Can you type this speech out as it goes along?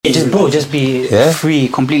It just be free,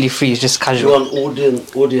 completely free. It's just casual. You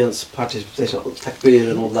want audience participation, takbir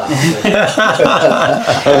and all that.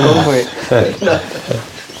 Go for it.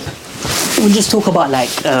 We'll just talk about like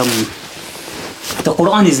the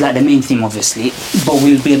Qur'an is like the main theme, obviously, but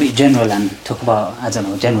we'll be a bit general and talk about, I don't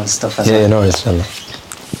know, general stuff as well. Yeah, no, inshallah.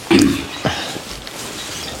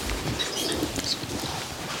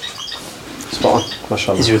 Spot on,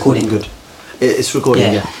 mashallah. It's recording. Good. It's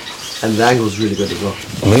recording, yeah. And the angle's really good as well.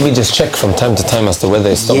 Maybe just check from time to time as to whether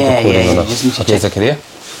it's stopped recording or not. Okay, Zakaria,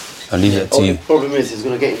 I'll leave it to you. The problem is, it's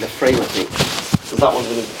going to get in the frame, I think. So that one's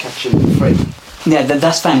going to catch in the frame. Yeah,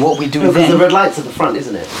 that's fine. What we do then... the red light's at the front,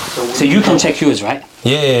 isn't it? So you can check yours, right?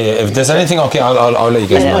 Yeah. If there's anything, okay, I'll let you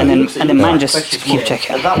guys know. And then mine just keep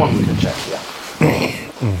checking. And that one we can check, yeah.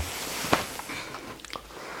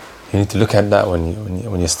 You need to look at that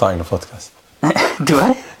when you're starting the podcast. Do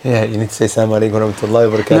I? Yeah, you need to say Assalamu alaikum wa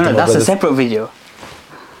rahmatullahi wa barakatuh. No, that's a separate video.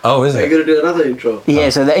 Oh, is it? You're going to do another intro? Yeah,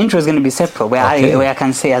 so the intro is going to be separate, where I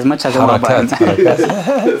can say as much as I want about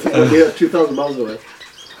it. You're 2,000 miles away.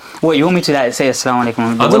 What, you want me to like say Assalamu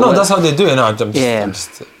alaikum? I don't know, that's how they do it. No, I'm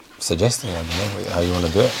just suggesting, I don't know how you want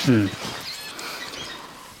to do it.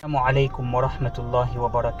 Assalamu alaikum wa rahmatullahi wa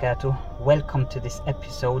barakatuh. Welcome to this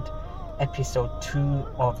episode 2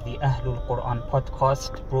 of the Ahlul Qur'an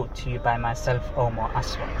podcast, brought to you by myself, Omar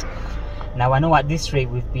Aswat. Now, I know at this rate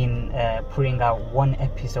we've been putting out one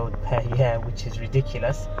episode per year, which is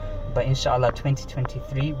ridiculous, but inshallah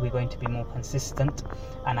 2023 we're going to be more consistent,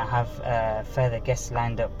 and I have further guests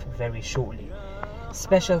lined up very shortly.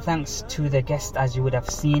 Special thanks to the guest, as you would have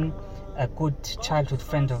seen, a good childhood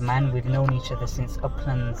friend of mine. We've known each other since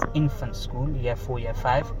Uplands Infant School, year 4, year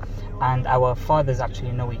 5, and our fathers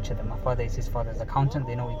actually know each other. My father is his father's accountant.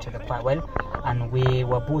 They know each other quite well, and we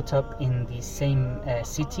were brought up in the same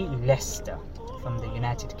city, Leicester, from the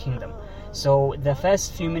United Kingdom. So the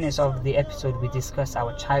first few minutes of the episode we discuss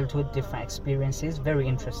our childhood, different experiences, very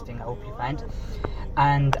interesting, I hope you find.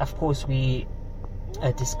 And of course we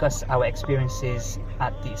discuss our experiences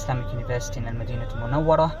at the Islamic University in Al-Madinatul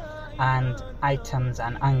Munawwarah, and items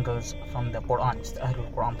and angles from the Qur'an. It's the Ahlul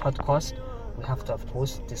Qur'an podcast. We have to, of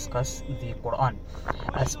course, discuss the Qur'an.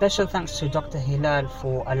 A special thanks to Dr. Hilal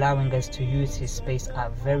for allowing us to use his space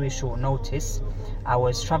at very short notice. I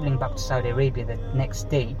was traveling back to Saudi Arabia the next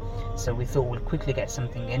day, so we thought we'll quickly get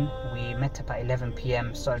something in. We met up at 11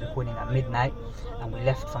 p.m, started recording at midnight, and we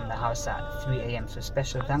left from the house at 3 a.m. So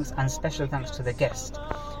special thanks, and special thanks to the guest.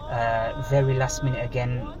 Very last minute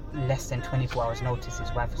again, less than 24 hours notice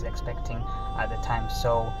his wife was expecting at the time.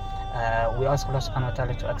 So we ask Allah subhanahu wa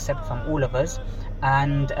ta'ala to accept from all of us.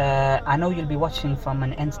 And I know you'll be watching from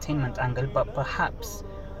an entertainment angle, but perhaps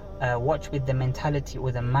watch with the mentality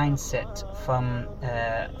or the mindset from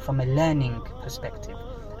a learning perspective.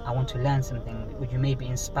 I want to learn something. You may be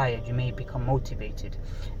inspired, you may become motivated.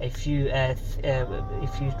 If you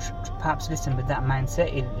perhaps listen with that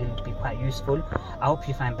mindset, it'll be quite useful. I hope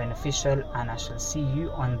you find beneficial, and I shall see you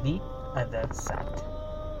on the other side.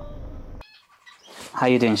 How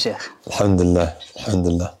you doing, Sheikh?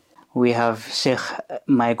 Alhamdulillah. We have Sheikh,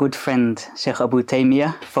 my good friend, Sheikh Abu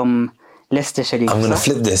Taymiyyah from Leicester Sharif. I'm going to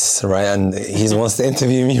flip this, right? And he wants to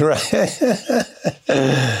interview me, right?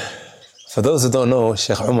 For those who don't know,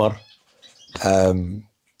 Sheikh Umar,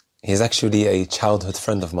 he's actually a childhood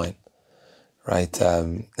friend of mine, right?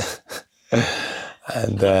 And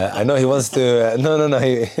I know he wants to,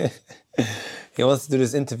 he wants to do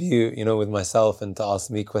this interview, with myself and to ask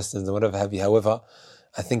me questions and whatever have you. However,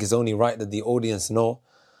 I think it's only right that the audience know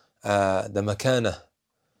the makana,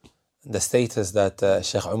 the status that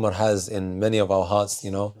Sheikh Umar has in many of our hearts,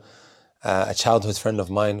 a childhood friend of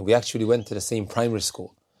mine. We actually went to the same primary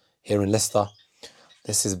school here in Leicester.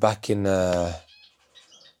 This is back in early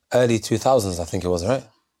 2000s, I think it was, right?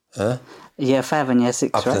 Year 5 and year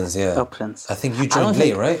 6, Uplands, right? Yeah. Uplands. I think you joined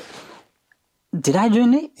late, right? Did I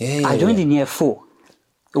join late? Yeah. I joined in year 4.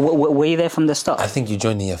 Were you there from the start? I think you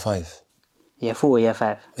joined in year 5. Year 4 or year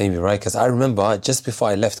 5? Maybe, right? Because I remember just before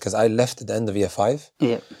I left, because I left at the end of year 5.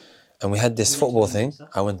 Yeah. And we had this football thing.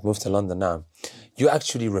 I moved to London now. You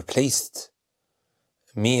actually replaced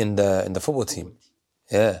me in the football team.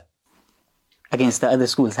 Yeah. Against the other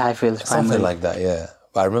schools, Highfields, something like that, yeah.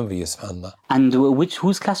 But I remember you, subhanAllah. And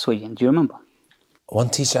whose class were you in? Do you remember? One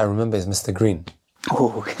teacher I remember is Mr. Green.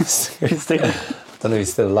 Oh, Mr. Green. I don't know if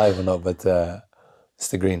he's still alive or not, but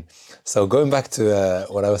Mr. Green. So going back to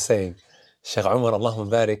what I was saying, Sheikh Umar, Allahumma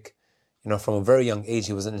barik, from a very young age,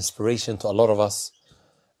 he was an inspiration to a lot of us.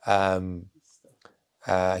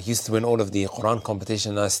 He used to win all of the Qur'an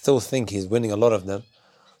competition, and I still think he's winning a lot of them.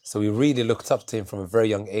 So we really looked up to him from a very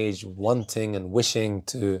young age, wanting and wishing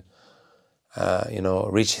to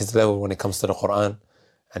reach his level when it comes to the Qur'an.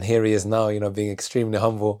 And here he is now, being extremely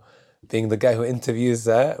humble, being the guy who interviews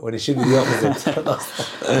when it should be the opposite.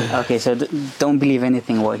 Okay, so don't believe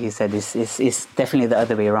anything what he said. It's definitely the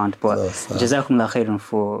other way around. But Jazakumullah khairan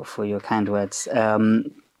for your kind words.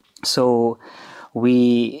 So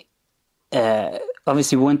we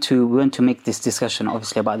obviously want to make this discussion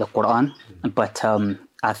obviously about the Qur'an, but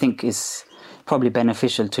I think it's probably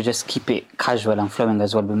beneficial to just keep it casual and flowing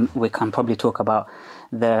as well. We can probably talk about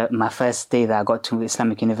my first day that I got to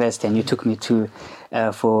Islamic University, and you took me to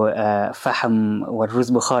for Fahm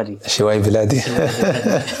Waruz Bukhari. Shiwai Biladi.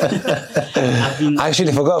 I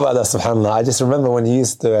actually forgot about that, subhanAllah. I just remember when you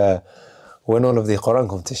used to win all of the Quran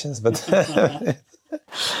competitions, but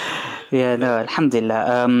yeah, no,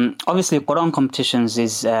 alhamdulillah. Obviously, Quran competitions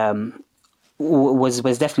was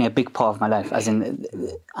definitely a big part of my life. As in,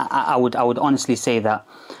 I would honestly say that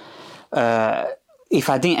if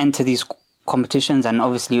I didn't enter these competitions, and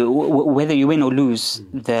obviously whether you win or lose,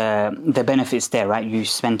 the benefits there, right? You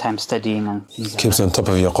spend time studying and keeps on top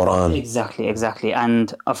of your Quran. Exactly.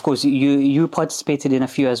 And of course, you participated in a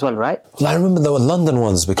few as well, right? Well, I remember there were London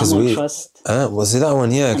ones because Trust. Was it that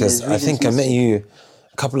one? Yeah, because I think I met you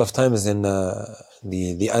a couple of times in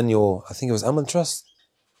the annual. I think it was Amal Trust.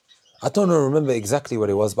 I don't remember exactly what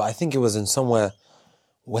it was, but I think it was in somewhere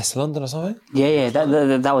West London or something. Yeah,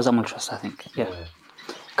 that was Amal Trust, I think. Yeah.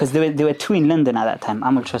 Because there were two in London at that time,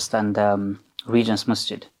 Amal Trust and Regent's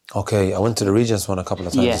Masjid. Okay, I went to the Regent's one a couple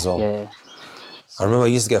of times as well. Yeah. I remember I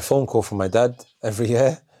used to get a phone call from my dad every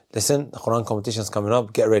year. Listen, the Quran competition's coming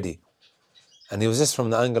up, get ready. And it was just from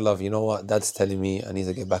the angle of, you know what, Dad's telling me I need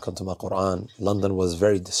to get back onto my Quran. London was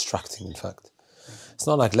very distracting, in fact. It's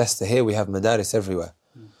not like Leicester. Here we have madaris everywhere,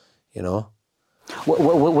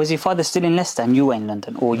 Was your father still in Leicester and you were in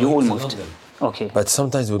London? Or you all moved? London. Okay. But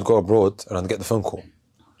sometimes we'd go abroad and I'd get the phone call.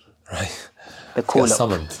 Right? The call get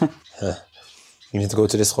summoned. You need to go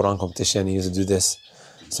to this Quran competition, you need to do this.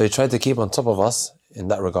 So he tried to keep on top of us in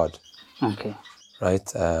that regard. Okay. Right?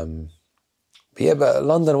 But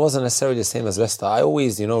London wasn't necessarily the same as Leicester. I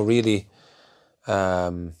always, really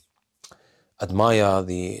admire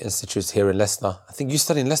the institutes here in Leicester. I think you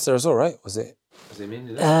studied in Leicester as well, right? Was it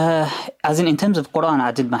mainly Leicester? As in terms of Qur'an,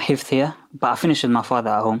 I did my Hifth here, but I finished with my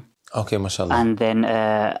father at home. Okay, mashallah. And then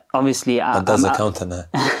obviously that does account on that.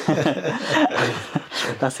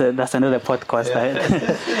 That's another podcast, right?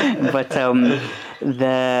 But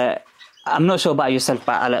I'm not sure about yourself,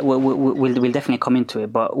 but we'll definitely come into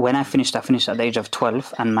it. But when I finished at the age of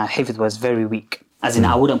 12, and my Hifth was very weak. As in,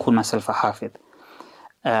 I wouldn't call myself a Hafid.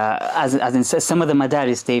 As in some of the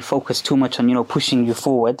madaris, they focus too much on pushing you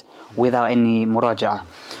forward without any muraja'a.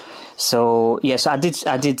 So yes, I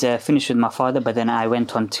did finish with my father, but then I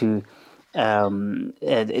went on to learn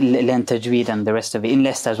tajweed and the rest of it in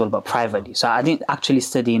Leicester as well, but privately. So I didn't actually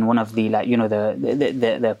study in one of the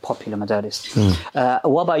the popular madaris.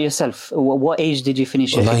 What about yourself? What age did you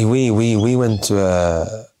finish? We went to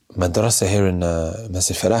madrasa here in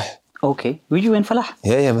Masjid Falah. Okay, were you in Falah?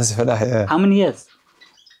 Yeah, Masjid Falah. Yeah. How many years?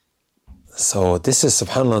 So this is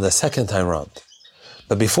subhanAllah the second time round.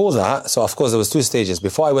 But before that, so of course there was two stages.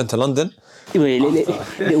 Before I went to London. Wait, let's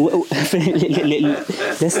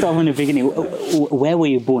start from the beginning. Where were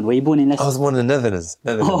you born? Were you born in Leicester? I was born in the Netherlands.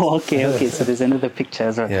 Oh, okay. So there's another picture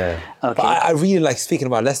as well. Yeah. Okay. But I really like speaking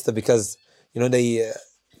about Leicester because they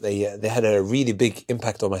had a really big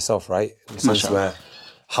impact on myself, right? In the sense where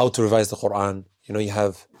how to revise the Quran. You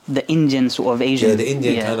have the Indian sort of Asian. Yeah, the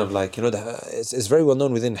Indian kind of like it's very well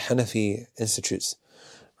known within Hanafi institutes,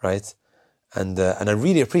 right? And I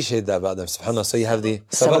really appreciate that about them. Subhanallah. So you have the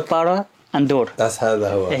Sabak and Dor. That's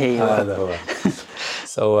هذا هو.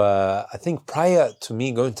 So I think prior to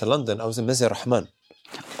me going to London, I was in Masjid Rahman.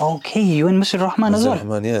 Okay, you in Masjid Rahman as well? Masjid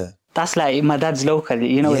Rahman, yeah. That's like my dad's local, that,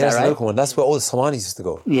 right? That's the local one. That's where all the Somalis used to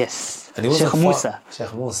go. Yes. And it wasn't Sheikh Musa.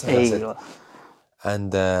 Sheikh Musa, that's it.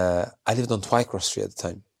 And I lived on Twycross Street at the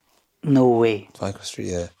time. No way. Twycross Street,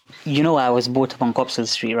 yeah. I was brought up on Copsall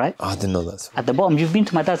Street, right? I didn't know that. At the bottom, you've been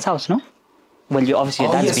to my dad's house, no? Well, you obviously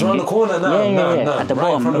your dad's been. Around the corner now. Yeah. At the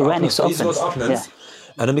bottom, right next to Uplands. Yeah.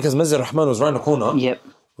 And then because Masjid Rahman was right in the corner, yep.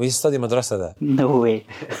 We studied madrasa there. No way.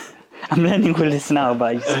 I'm learning all this now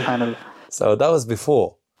about you, subhanAllah. So that was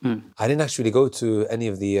before. I didn't actually go to any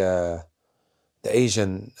of the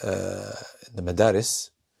Asian, the madaris,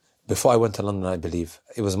 before I went to London, I believe.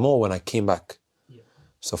 It was more when I came back. Yeah.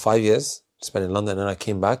 So 5 years spent in London, and then I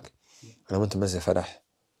came back, and I went to Masjid Falah.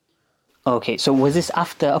 Okay, so was this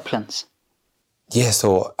after Uplands? Yeah,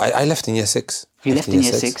 so I left in year 6. You left in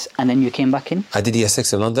year 6, and then you came back in? I did year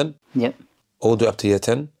 6 in London. Yep. All the way up to year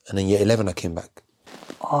 10, and then year 11 I came back.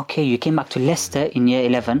 Okay, you came back to Leicester in year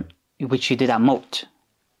 11. which you did at Moat.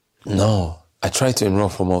 No, I tried to enroll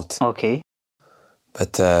for Moat. Okay.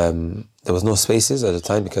 But there was no spaces at the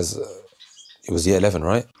time because it was year 11,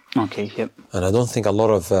 right? Okay, yep. And I don't think a lot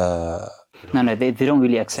of... No, they don't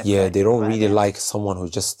really accept Yeah, that. they don't really like someone who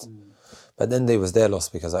just... But then there was their loss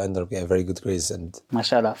because I ended up getting very good grades and...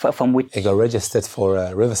 MashaAllah. From which... I got registered for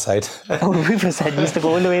Riverside. Oh, Riverside used to go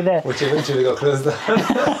all the way there. Which eventually got closed down.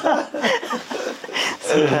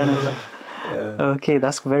 SubhanAllah. Okay,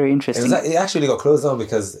 that's very interesting. It actually got closed down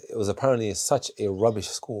because it was apparently such a rubbish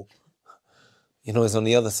school. You know, it's on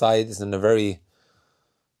the other side. It's in a very...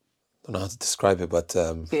 I don't know how to describe it, but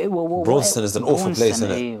Braunston is an awful place,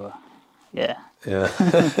 isn't it? Yeah. Yeah.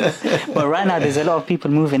 But right now, there's a lot of people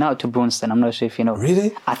moving out to Braunston. I'm not sure if you know.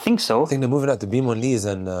 Really? I think so. I think they're moving out to Beamon Lees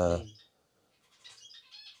and I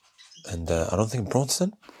don't think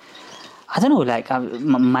Braunston. I don't know. Like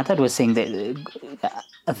my dad was saying that.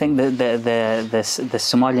 I think the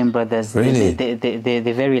Somalian brothers. Really?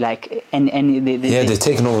 They're very like they're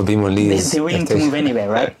taking over Beamon Lees. They're willing to move anywhere,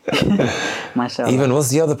 right? MashaAllah. Even what's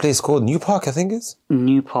the other place called? New Park, I think is.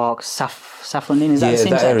 New Park, Saffron Inn. Is that the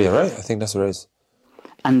same that side? area, right? I think that's where it is.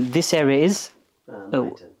 And this area is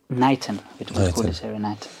Knighton. We call this area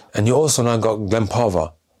Knighton. And you also now got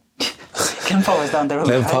Glenparva. Glenparva's down the road.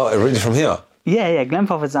 Glenparva, really from here? Yeah,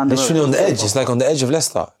 Glenparva's down the road. Literally on the edge. It's like on the edge of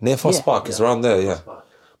Leicester, near Foss Park. It's around there, yeah.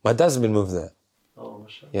 My dad's been moved there. Oh,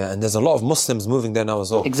 mashallah. Yeah, and there's a lot of Muslims moving there now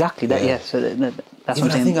as well. Exactly that. Yeah. So that's Even what I'm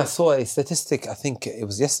saying. I think I saw a statistic. I think it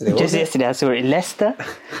was yesterday. Just yesterday, I saw it. Leicester,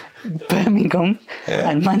 Birmingham,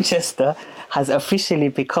 and Manchester has officially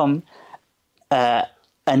become a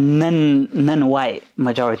non-white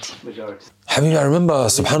majority. Habibi, I remember,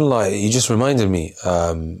 subhanAllah, you just reminded me.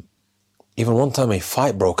 Even one time a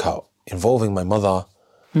fight broke out involving my mother.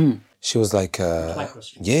 She was like, on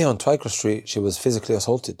Twycross Street, she was physically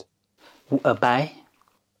assaulted. By?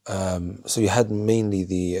 So you had mainly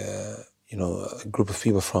the, a group of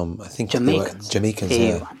people from, I think Jamaicans. Jamaicans,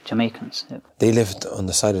 Jamaicans. Yeah. They lived on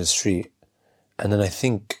the side of the street. And then I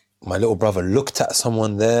think my little brother looked at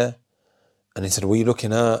someone there and he said, "What are you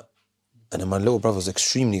looking at?" And then my little brother was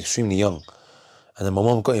extremely, extremely young. And then my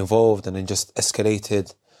mom got involved and then just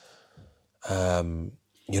escalated.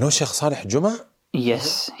 Sheikh Saleh Juma?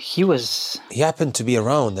 Yes, he happened to be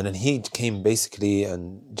around and then he came basically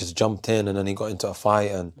and just jumped in and then he got into a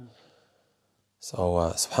fight and so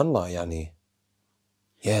subhanAllah, yani.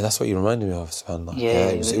 Yeah, that's what you reminded me of, subhanAllah. Yeah,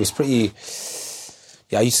 it was pretty.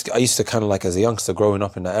 Yeah, I used to kind of like as a youngster growing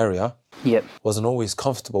up in that area. Yep. Wasn't always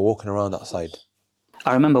comfortable walking around outside.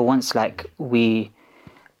 I remember once like we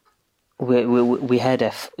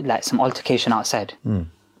had some altercation outside.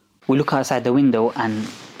 We look outside the window and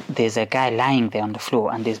there's a guy lying there on the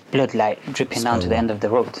floor and there's blood like dripping down to the end of the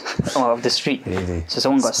road or of the street. Really? So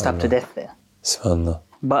someone got stabbed to death there. Subhanallah.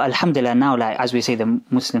 But alhamdulillah now, like as we say, the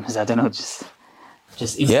Muslims, I don't know, just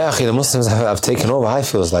yeah, the Muslims have taken over. I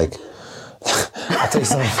feels like I'll tell you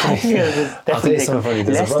something funny.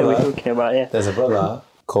 Leicester we're talking about, yeah. There's a brother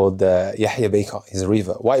called Yahya Baker. He's a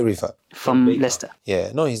white reaver. From Leicester?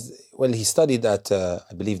 Yeah, no, he studied at,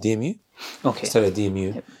 I believe, DMU. Okay. He studied at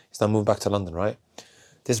DMU. Yep. He's now moved back to London, right?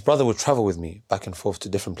 This brother would travel with me back and forth to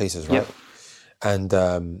different places, right?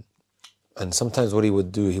 Yep. And sometimes what he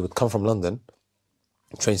would do, he would come from London,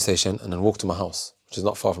 train station, and then walk to my house, which is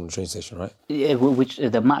not far from the train station, right? Yeah, which,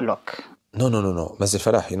 the Matlock? No. Masjid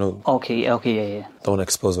Farah, you know. Okay, yeah. Don't want to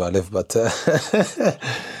expose where I live, but...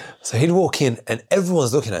 So he'd walk in and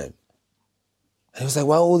everyone's looking at him. And he was like,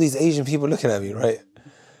 why are all these Asian people looking at me, right?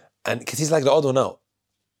 And because he's like the odd one out.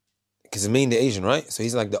 Because he's mainly Asian, right? So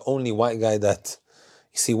he's like the only white guy that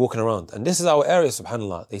you see walking around. And this is our area,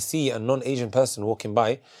 subhanAllah. They see a non-Asian person walking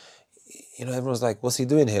by. Everyone's like, what's he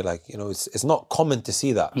doing here? Like, it's not common to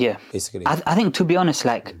see that. Yeah. Basically. I think, to be honest,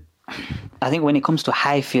 like, I think when it comes to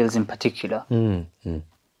Highfields in particular,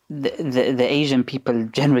 the Asian people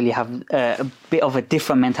generally have a bit of a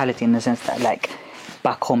different mentality in the sense that, like,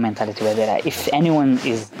 back home mentality where they're like, if anyone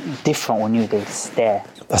is different on you, they stare.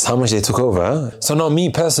 That's how much they took over, huh? So no, me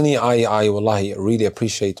personally, I wallahi really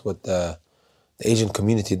appreciate what the Asian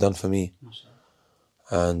community done for me.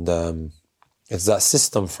 And it's that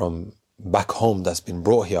system from back home that's been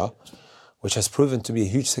brought here, which has proven to be a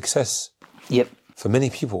huge success. Yep. For many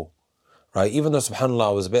people, right? Even though, subhanAllah,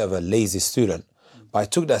 I was a bit of a lazy student, but I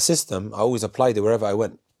took that system, I always applied it wherever I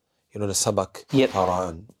went. The sabak, para,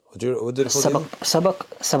 and what did it call?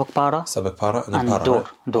 Sabak para. Sabak para and para, door.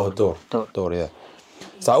 Right? Door, yeah.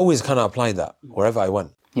 So I always kind of applied that wherever I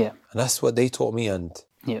went. Yeah. And that's what they taught me. And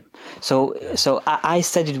yeah. So I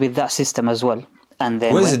studied with that system as well. And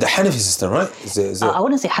then what is it? The Hanafi system, right? Is it? I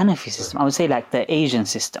wouldn't say Hanafi system. I would say like the Asian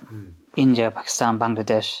system. India, Pakistan,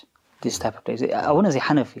 Bangladesh. this type of place. I want to say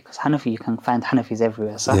Hanafi, because Hanafi, you can find Hanafis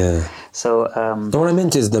everywhere. So, Yeah. So, What I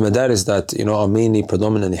meant is the madaris that, are mainly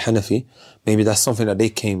predominantly Hanafi, maybe that's something that they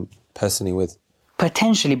came personally with.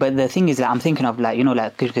 potentially, but the thing is, I'm thinking of like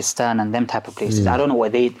Kyrgyzstan and them type of places. I don't know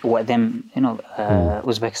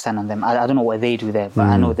Uzbekistan and them. I don't know what they do there, but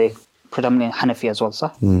I know they predominantly Hanafi as well,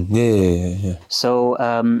 so. Yeah. So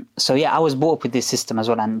I was brought up with this system as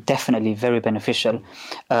well, and definitely very beneficial.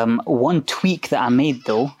 One tweak that I made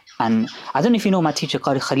though, and I don't know if you know my teacher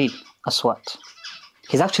Qari Khalil Aswat.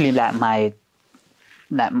 He's actually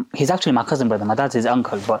he's actually my cousin brother. My dad's his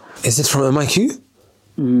uncle, but Is it from MIQ?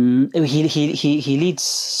 he leads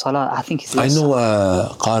Salah. I think he's. I know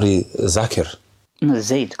Qari Zakir. No,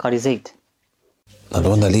 Qari Zaid. No, the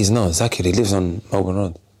one that leads now, Zakir. He lives on Melbourne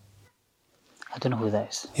Road. I don't know who that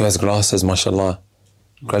is. He has glasses, mashallah.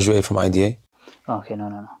 Graduated from IDA. Okay,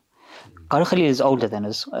 no. Qari Khalil is older than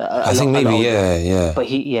us. I think maybe, yeah. But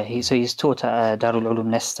he's taught at Darul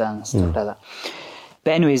Ulum Leicester and stuff like that.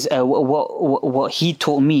 But anyways, what he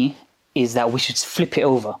taught me is that we should flip it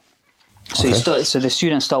over. So so the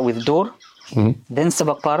students start with Dor, then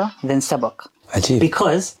Sabak Para, then Sabak. Ajib.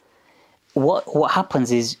 Because what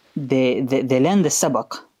happens is they learn the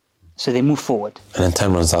Sabak, so they move forward. And then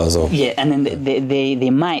time runs out as well. Yeah, and then they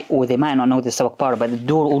might not know the Sabak Para, but the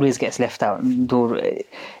Dor always gets left out. Dor.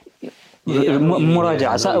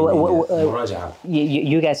 Muraja'a.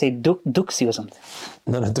 You guys say Duxi or something.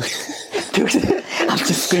 No, Duxi. I'm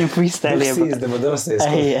just going freestyle here. Duxi is the madrasa.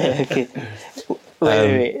 Okay.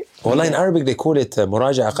 Wait. Wallah, in Arabic they call it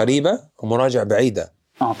Muraja'a Qariba or Muraja'a Ba'ida.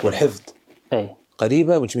 Okay. Or Hifth.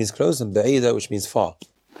 Qariba, which means close, and Ba'ida, which means far.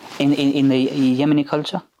 In the Yemeni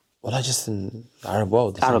culture? Well, just in the Arab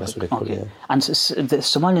world. Arabic, that's what they call it. Yeah. And the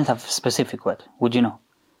Somalians have a specific word. Would you know?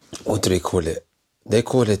 What do they call it? They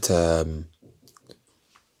call it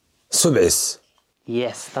Sub'is.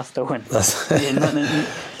 Yes, that's the one.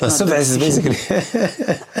 Sub'is is basically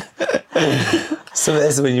Sub'is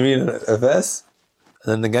is when you read a verse,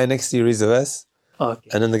 and then the guy next to you reads a verse, and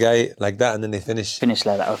then the guy like that, and then they finish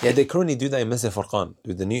like that. Okay. Yeah, they currently do that in Masjid Furqan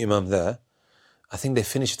with the new Imam there. I think they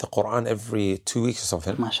finish the Qur'an every 2 weeks or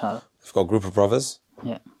something. MashaAllah. They've got a group of brothers.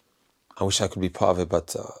 Yeah. I wish I could be part of it,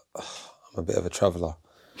 but I'm a bit of a traveller.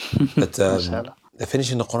 But they're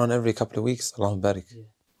finishing the Qur'an every couple of weeks. Allahumma barik.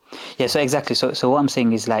 Yeah, so exactly. So what I'm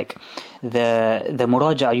saying is like the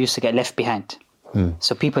muraja'a used to get left behind.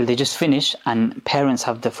 So people, they just finish, and parents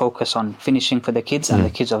have the focus on finishing for the kids, and the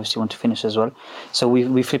kids obviously want to finish as well. So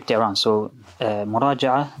we flipped it around. So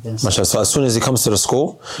muraja'a. MashaAllah. So as soon as he comes to the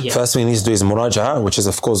school, first thing he needs to do is muraja'a, which is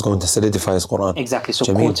of course going to solidify his Qur'an. Exactly.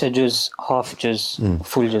 So quarter juz, half juz,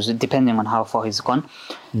 full juz, depending on how far he's gone.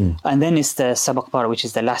 And then it's the sabak para, which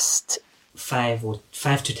is the last 5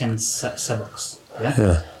 to 10 sabaks.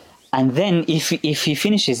 Yeah. And then if he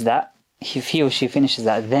finishes that, if he or she finishes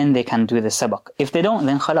that, then they can do the sabak. If they don't,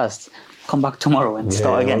 then khalas, come back tomorrow and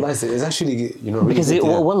start again. It's actually, really because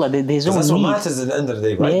wallah, there's no need. That's what matters at the end of the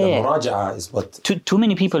day, right? Yeah. The muraja'a is what... Too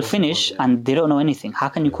many people finish and they don't know anything. How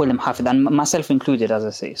can you call them hafid? And myself included, as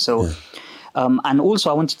I say. So, and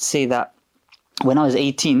also I wanted to say that when I was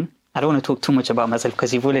 18, I don't want to talk too much about myself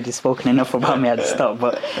because you've already spoken enough about me at the start,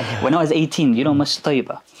 but when I was 18, you know Masjid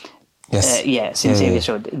Tayyiba? Yes. Since Xavier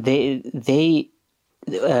showed. They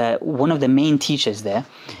one of the main teachers there,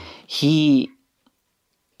 he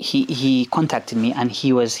contacted me, and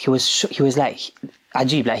he was like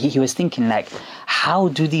ajib, like he was thinking like, how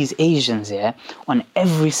do these Asians here on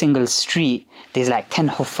every single street there's like 10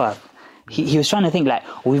 huffaz? He was trying to think like,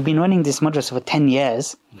 we've been running this madrasa for 10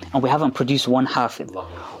 years and we haven't produced one hafid.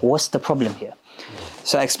 What's the problem here?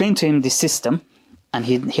 So I explained to him this system, and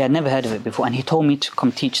he had never heard of it before, and he told me to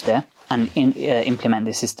come teach there and implement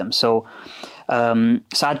the system. So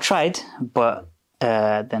I tried, but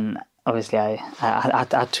then obviously I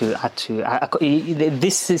had to.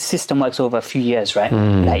 This system works over a few years, right?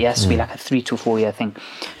 Like it has to be like a 3 to 4 year thing.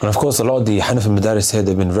 And of course, a lot of the Hanafi madaris here,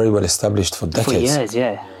 they've been very well established for decades. For years,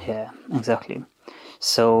 yeah, exactly.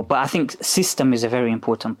 So, but I think system is a very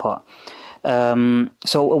important part.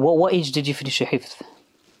 So, what age did you finish your Hifth?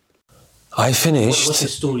 I finished. What's the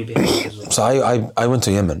story behind it as well? So I went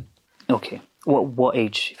to Yemen. Okay. What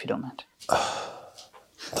age, if you don't mind?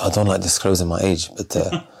 I don't like disclosing my age, but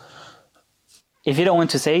if you don't want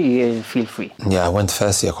to say, you feel free. Yeah, I went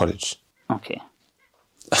first year college. Okay.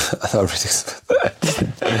 I thought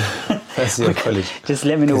first year college. Just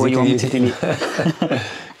let me know what you want me to delete.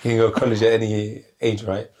 You can go to college at any age,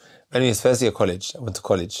 right? Anyways, first year college, I went to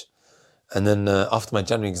college, and then after my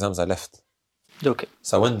January exams, I left. Okay.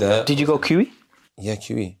 So I went there. Did you go QE? Yeah,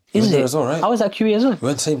 QE. Is it? There as well, right? I was at QE as well. We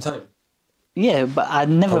went at the same time. Yeah, but I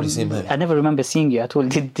never Probably same height. remember seeing you at all.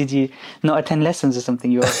 Did you not attend lessons or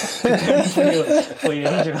something? You were for your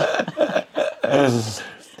hijrah.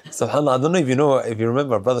 SubhanAllah, I don't know if you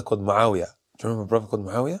remember a brother called Muawiyah. Do you remember a brother called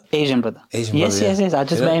Muawiyah? Asian brother. Asian yes, brother, yeah. yes. I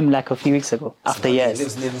just met him like a few weeks ago. After years. He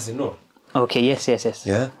lives near Masjid Noor. Okay, yes.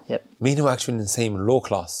 Yeah? Yep. Me and him were actually in the same law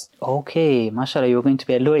class. Okay, mashallah, you're going to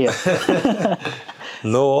be a lawyer.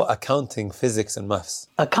 Law, accounting, physics and maths.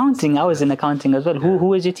 Accounting, I was in accounting as well. Who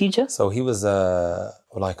was your teacher? So he was, I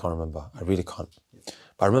can't remember. I really can't.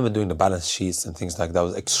 But I remember doing the balance sheets and things like that. I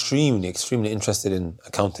was extremely, extremely interested in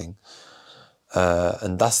accounting.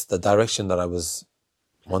 And that's the direction that I was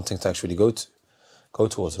wanting to actually go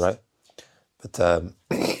towards, right? But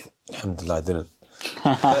alhamdulillah, I didn't.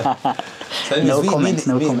 So No comment.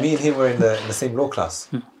 Me and him were in the same law class.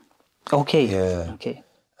 Okay. Yeah. Okay.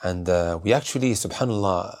 And we actually,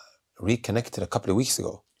 subhanAllah, reconnected a couple of weeks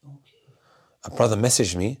ago. A brother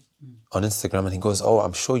messaged me on Instagram and he goes, "Oh,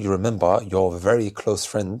 I'm sure you remember your very close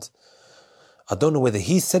friend." I don't know whether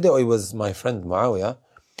he said it or it was my friend Muawiyah.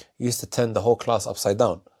 He used to turn the whole class upside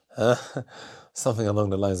down. Something along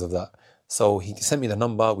the lines of that. So he sent me the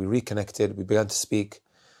number, we reconnected, we began to speak.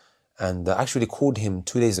 And I actually called him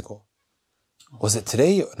 2 days ago. Was it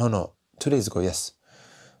today? No, 2 days ago, yes.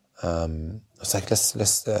 I was like, let's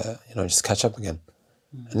just catch up again.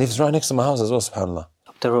 And he lives right next to my house as well, subhanAllah.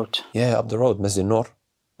 Up the road. Yeah, up the road, Masjid Noor,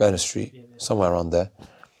 Berners Street, somewhere around there.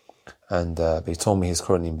 And but he told me he's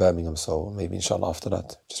currently in Birmingham, so maybe inshallah after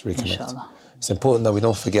that, just reconnect. Inshallah. It's important that we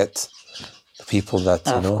don't forget the people that,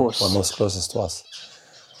 are most closest to us.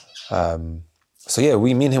 So yeah,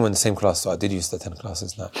 me and him were in the same class, so I did used to attend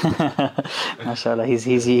classes now. MashaAllah,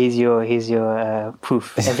 he's your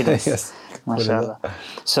proof, evidence. Yes. MashaAllah.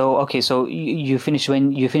 So okay, so you finish your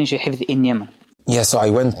Hifth in Yemen. Yeah, so I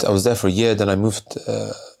was there for a year, then I moved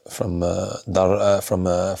from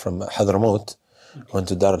Hadramaut, went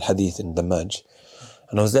to Dar al-Hadith in Damaj,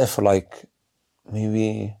 and I was there for like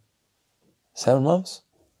maybe 7 months.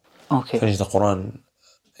 Okay. Finished the Qur'an,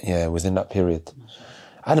 within that period.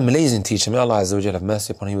 I had an amazing teacher, may Allah Azza wa Jalla have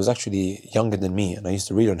mercy upon him. He was actually younger than me, and I used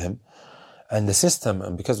to read on him. And the system,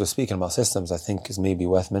 and because we're speaking about systems, I think is maybe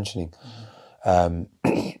worth mentioning.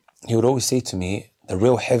 He would always say to me, the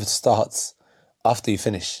real hifth starts after you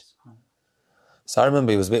finish. So I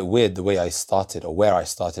remember it was a bit weird the way I started, or where I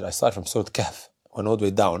started. I started from Surah Kahf, went all the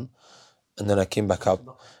way down, and then I came back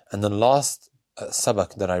up. And then last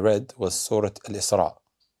sabak that I read was Surah Al-Isra.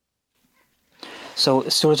 So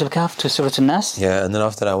Surah Al-Kahf to Surah Al-Nas? Yeah, and then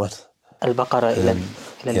after that I went Al-Baqarah ila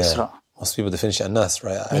Al-Isra. Most people, they finish at Nas,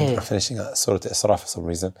 right? I ended up finishing at Surah Al-Isra for some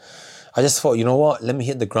reason. I just thought, you know what? Let me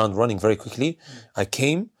hit the ground running very quickly. I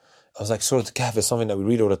came, I was like, Surah Al-Kahf is something that we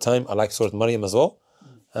read all the time. I like Surah Maryam as well.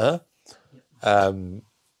 So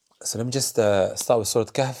let me just start with Surah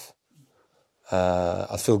Al-Kahf.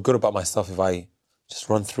 I'll feel good about myself if I just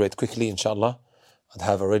run through it quickly, inshallah. I'd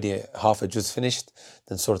have already half a juz finished.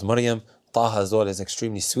 Then Surah Maryam, Taha as well is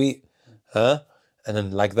extremely sweet. And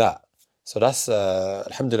then like that. So that's,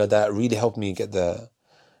 alhamdulillah, that really helped me get the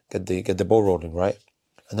ball rolling, right?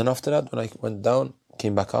 And then after that, when I went down,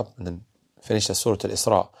 came back up, and then finished the Surah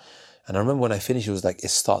Al-Isra. And I remember when I finished, it was like,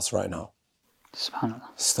 it starts right now. SubhanAllah.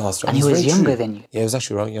 Starts right now. And he was younger than you? Yeah, he was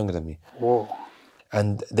actually younger than me. Whoa.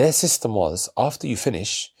 And their system was, after you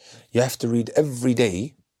finish, you have to read every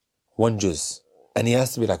day 1 juz. And it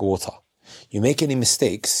has to be like water. You make any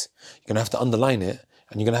mistakes, you're going to have to underline it,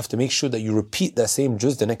 and you're going to have to make sure that you repeat that same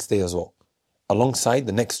juz the next day as well, alongside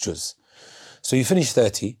the next juz. So you finish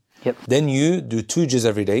 30, then you do 2 juz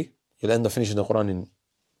every day. You'll end up finishing the Qur'an in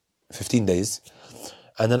 15 days.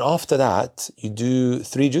 And then after that, you do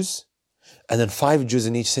 3 juz, and then 5 juz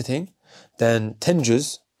in each sitting, then 10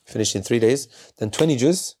 juz, finish in 3 days, then 20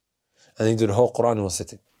 juz, and then you do the whole Qur'an in 1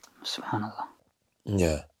 sitting. SubhanAllah.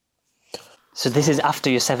 Yeah. So this is after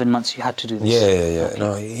your 7 months you had to do this? Yeah. Okay.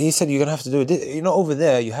 No, he said you're going to have to do it. You know, over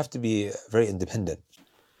there, you have to be very independent.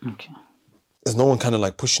 Okay. There's no one kind of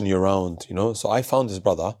like pushing you around, you know. So I found this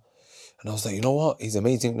brother, and I was like, you know what? He's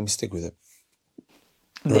amazing. Let me stick with him.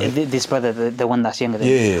 Right. This brother, the one that's younger than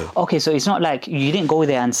you? Yeah. Okay, so it's not like you didn't go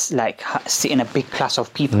there and like sit in a big class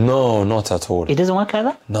of people? No, not at all. It doesn't work like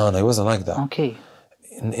that? No, it wasn't like that. Okay.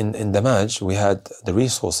 In Damaj, we had the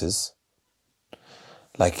resources.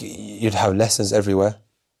 Like, you'd have lessons everywhere.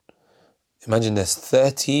 Imagine there's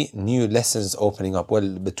 30 new lessons opening up.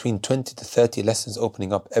 Well, between 20 to 30 lessons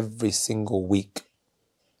opening up every single week.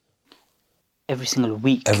 Every single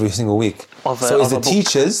week? Every single week. So it's the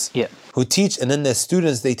teachers Yeah. who teach, and then the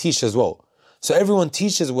students, they teach as well. So everyone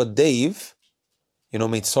teaches what they've,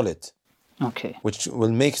 made solid. Okay. Which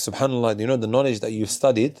will make, subhanAllah, the knowledge that you've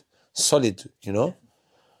studied solid,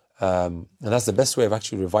 And that's the best way of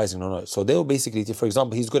actually revising on it. So they'll basically, for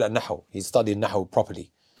example, he's good at Nahu. He's studied Nahu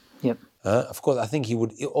properly. Yep. Of course, I think he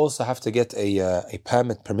would also have to get a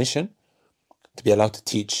permission to be allowed to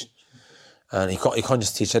teach. And he can't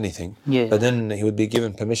just teach anything. Yeah. But then he would be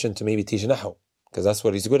given permission to maybe teach Nahu, because that's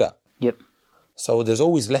what he's good at. Yep. So there's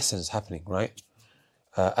always lessons happening, right?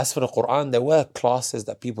 As for the Qur'an, there were classes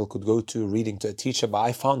that people could go to reading to a teacher, but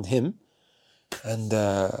I found him, and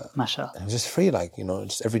Mashallah. it was just free, like,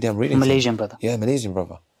 just every day I'm reading. Malaysian brother. Yeah, Malaysian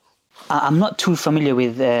brother. I'm not too familiar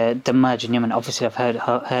with Damaj in Yemen. Obviously, I've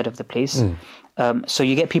heard of the place. So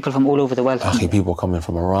you get people from all over the world. People coming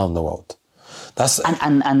from around the world. That's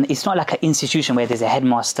and it's not like an institution where there's a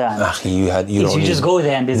headmaster. And you just go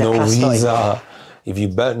there and there's a class visa. If you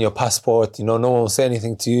burn your passport, no one will say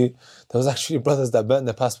anything to you. There was actually brothers that burnt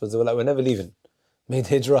their passports. They were like, we're never leaving. Made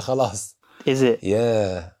hijrah, khalas. Is it?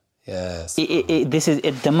 Yeah. Yes.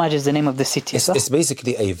 Damaj is the name of the city. It's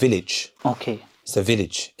basically a village. Okay. It's a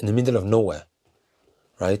village in the middle of nowhere,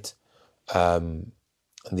 right?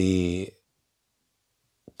 The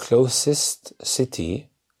closest city,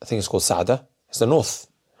 I think it's called Saada. It's the north.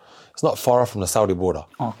 It's not far from the Saudi border.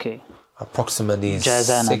 Okay. Approximately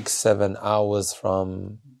Jazana. 6-7 hours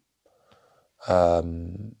from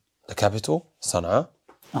the capital, Sana'a.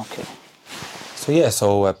 Okay.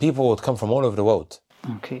 So people would come from all over the world.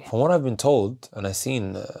 Okay. From what I've been told, and I've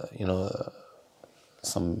seen,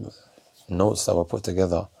 some notes that were put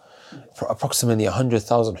together, approximately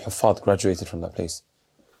 100,000 Hifth graduated from that place.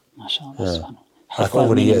 MashaAllah. Like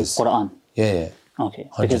over the years. Quran. Yeah. Okay.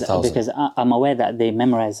 100,000. Because I'm aware that they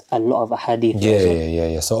memorize a lot of hadith.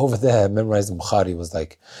 Yeah. So over there, memorizing Bukhari was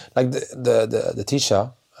like the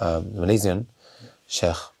teacher, Malaysian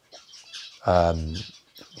Sheikh,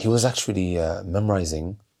 he was actually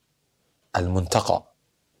memorizing Al-Muntaqa,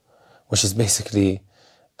 which is basically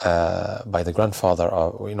by the grandfather,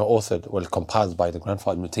 authored, compiled by the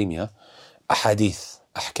grandfather Ibn Taymiyyah, ahadith,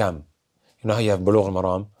 ahkam. You know how you have Bulugh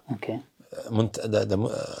al-Maram? Okay.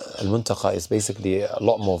 Al-Muntaqa is basically a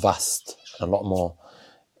lot more vast and a lot more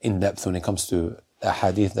in-depth when it comes to the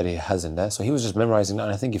hadith that he has in there. So he was just memorizing that,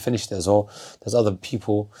 and I think he finished it as well. There's other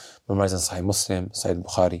people memorizing Sahih Muslim, Sahih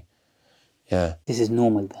Bukhari. Yeah. This is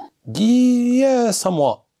normal then? Yeah,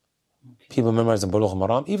 somewhat. People memorizing Bulugh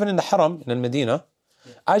al-Maram. Even in the Haram, in Medina,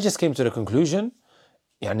 I just came to the conclusion,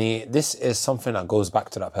 this is something that goes back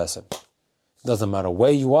to that person. It doesn't matter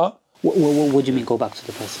where you are. What do you mean go back to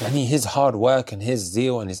the person? His hard work and his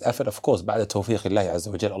zeal and his effort, of course, بعد توفيق الله عز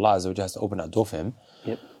وجل, Allah Azza wa Jalla has to open that door for him.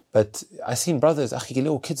 Yep. But I've seen brothers,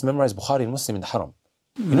 little kids memorize Bukhari and Muslim in the Haram.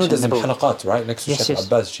 There's the halaqat, right? Next to Sheikh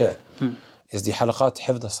Abbas chair. Is the halaqat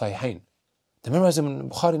Hifth al-Sahihain. They memorize them in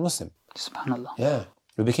Bukhari and Muslim. Subhanallah. Yeah.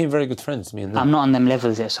 We became very good friends, me and them. I'm not on them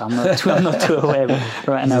levels yet, so I'm not too aware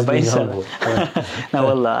right now. But no,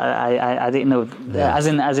 wallah, I didn't know. Yeah. As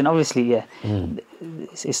in, obviously, yeah,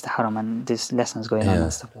 it's the Haram and there's lessons going on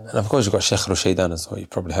and stuff like that. And of course, you've got Sheikh Rushaydan as well. You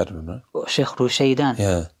probably heard of him, right? Sheikh Rushaydan.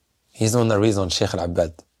 Yeah, he's the one that reads on Sheikh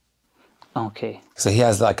al-Abbad. Okay. So he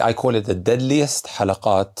has, I call it the deadliest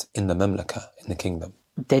halaqat in the Mamlaka, in the kingdom.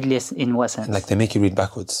 Deadliest in what sense? Like they make you read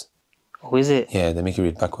backwards. Oh, is it? Yeah, they make you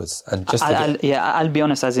read backwards. And just I'll be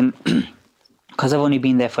honest, as in, because I've only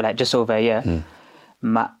been there for just over a year,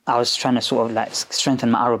 I was trying to sort of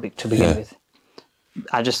strengthen my Arabic to begin with.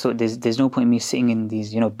 I just thought there's no point in me sitting in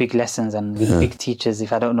these, big lessons and with big teachers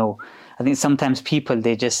if I don't know. I think sometimes people,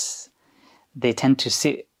 they tend to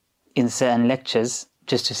sit in certain lectures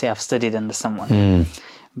just to say I've studied under someone.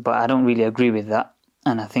 But I don't really agree with that.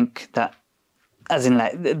 And I think that, as in,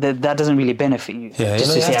 that doesn't really benefit you. Yeah,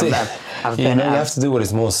 just to say I've been. You have to do what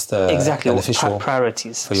is most beneficial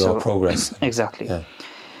priorities for your progress. Exactly. Yeah.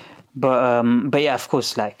 But yeah, of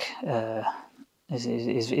course,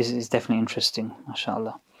 is definitely interesting,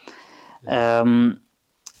 mashallah. How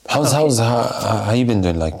you been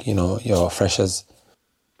doing? Your freshers.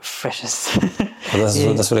 Freshers.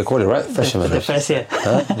 Well, that's what they call it, right? Fresherman. The first year.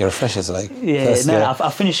 Huh? You're a freshers, I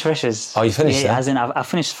finished freshers. Oh, you finished? Yeah, as in I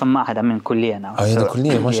finished from Ma'had. I'm in Kulliyah now. Oh, you're in the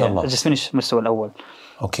Kulliyah, mashallah. I just finished Mustawa al-Awwal.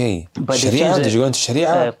 Okay. Sharia? Did you go into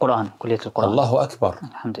Sharia? Quran, Kulliyat al-Quran. Allahu Akbar.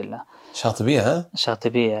 Alhamdulillah. Shatibiyah, huh?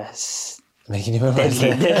 Shatibiyah. Making you memorize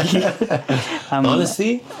that.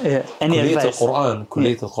 Honestly, any advice?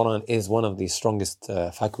 Kulliyat al-Quran is one of the strongest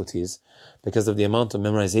faculties because of the amount of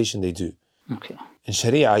memorization they do. Okay. In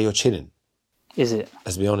Sharia, you're chilling. Is it?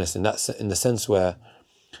 Let's be honest, in the sense where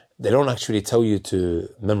they don't actually tell you to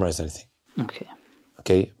memorize anything.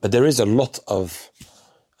 Okay, but there is a lot of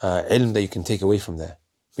ilm that you can take away from there.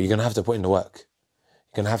 But you're going to have to put in the work.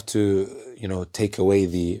 You're going to have to, take away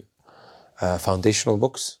the foundational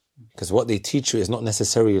books, because what they teach you is not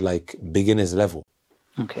necessarily like beginner's level.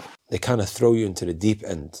 Okay. They kind of throw you into the deep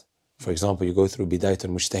end. For example, you go through Bidayat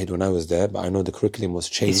al-Mujtahid when I was there, but I know the curriculum was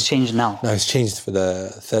changed. It's changed now. Now it's changed for the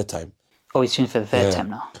third time. Oh, it's changed for the third time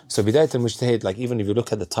now. So Bidayat al-Mujtahid, like even if you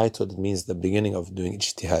look at the title, it means the beginning of doing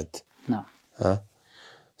ijtihad. No.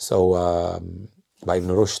 So by Ibn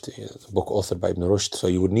Rushd, the book authored by Ibn Rushd. So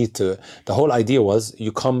you would need to, the whole idea was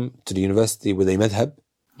you come to the university with a madhab.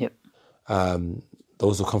 Yep.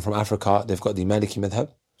 Those who come from Africa, they've got the Maliki madhab,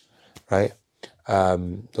 right?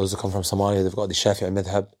 Those who come from Somalia, they've got the Shafi'i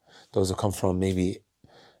madhab. Those who come from maybe,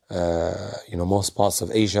 most parts of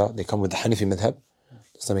Asia, they come with the Hanafi madhab.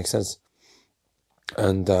 Does that make sense?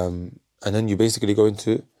 And then you basically go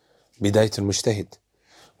into Bidayat al-Mujtahid,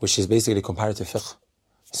 which is basically comparative fiqh.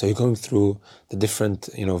 So you're going through the different,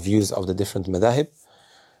 views of the different madhahib,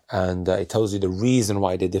 and it tells you the reason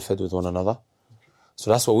why they differed with one another. So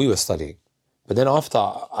that's what we were studying. But then after,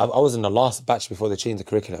 I was in the last batch before they changed the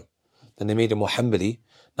curriculum. Then they made it more Hanbali.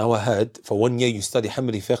 Now I heard, for 1 year you study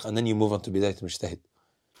Hanbali fiqh, and then you move on to Bidayat al-Mujtahid.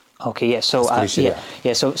 Okay, yeah. So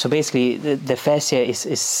so basically the first year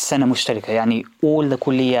is sana mushtarika. Yani all the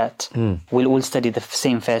kulliyat will all study the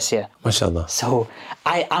same first year. MashaAllah. So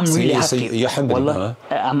I'm really happy. So you're Hanbali, Wallah,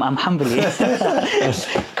 I'm Hanbali.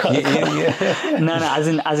 No,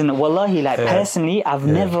 as in wallahi, like personally, I've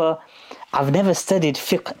never studied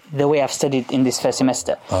fiqh the way I've studied in this first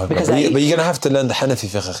semester. But you're going to have to learn the Hanafi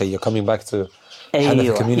fiqh. You're coming back to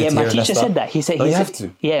Hanafi community. Yeah, my teacher said that. He said, you have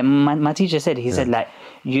to. Yeah, my teacher said, said like,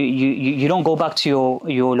 you don't go back to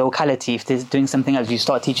your locality if they're doing something else. You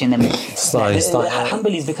start teaching them.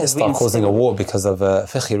 Hanbali is because start causing a war because of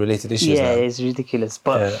fiqh related issues. Yeah, it's ridiculous.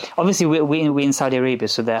 But obviously we're in Saudi Arabia,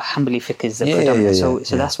 so the Hanbali fiqh is predominant.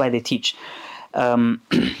 So that's why they teach.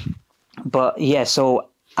 But yeah, so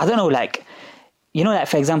I don't know, like, like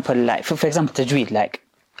for example, tajweed, like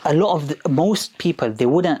a lot of most people they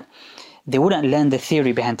wouldn't learn the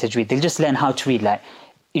theory behind tajweed. They'll just learn how to read. Like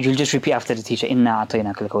you'll just repeat after the teacher, inna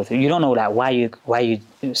a'tainaka al-kawthar. You don't know like why you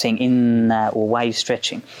saying inna or why you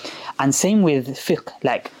stretching. And same with fiqh.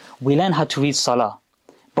 Like we learn how to read salah,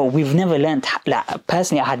 but we've never learned. Like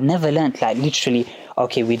personally, I had never learned like literally.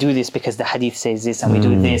 Okay, we do this because the hadith says this, and we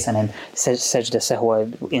do this, and then sajda sahwa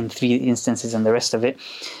in 3 instances, and the rest of it.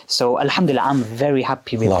 So alhamdulillah, I'm very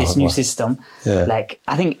happy with this new system. Like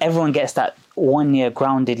I think everyone gets that 1 year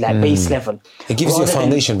grounded base level. It gives you a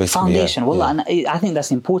foundation basically. Foundation, wallah, and I think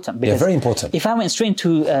that's important. Because very important. If I went straight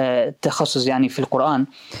to takhasus yani fil Qur'an,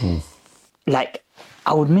 like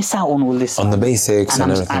I would miss out on all this. On the basics and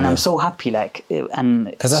everything. And I'm so happy,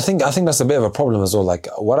 because I think that's a bit of a problem as well. Like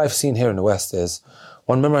what I've seen here in the West is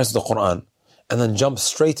one memorizes the Qur'an and then jumps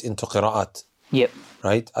straight into qira'at. Yep.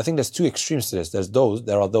 Right? I think there's 2 extremes to this.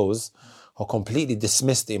 There are those who completely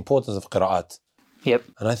dismiss the importance of qira'at. Yep.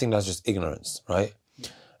 And I think that's just ignorance, right?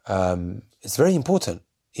 It's very important.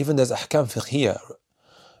 Even there's ahkam fiqhiyya,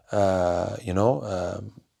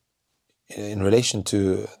 in relation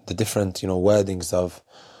to the different, wordings of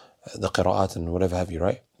the qira'at and whatever have you,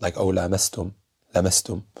 right? Like, lamastum, do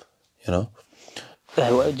you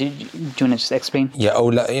want to just explain? Yeah,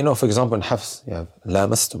 for example, in Hifth, you have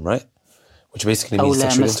lamastum, right? Which basically means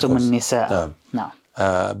sexual intercourse. No.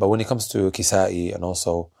 But when it comes to Kisa'i and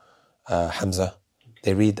also Hamza,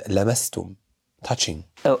 they read lamastum, touching.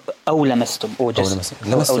 Lamastum, or just...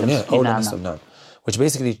 Lamastum, which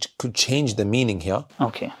basically could change the meaning here.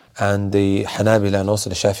 Okay. And the Hanabila and also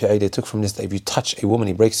the Shafi'i, they took from this that if you touch a woman,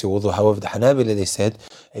 it breaks your wudu. However, the Hanabila, they said,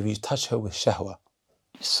 if you touch her with shahwa.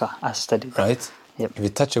 So, I studied. Right? Yep. If you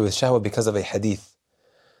touch her with shahwa because of a hadith.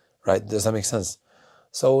 Right? Does that make sense?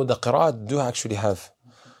 So the qira'at do actually have,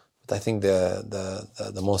 I think,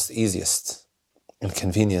 the most easiest and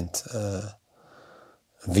convenient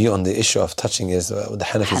view on the issue of touching is what the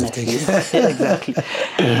Hanafis have taken. Yeah, exactly.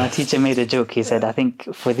 My teacher made a joke. He said, I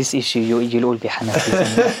think for this issue, you'll all be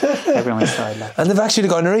Hanafis. And everyone started laughing. And they've actually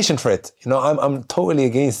got a narration for it. I'm totally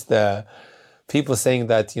against people saying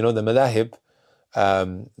that, the madahib,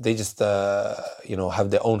 they just, have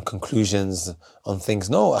their own conclusions on things.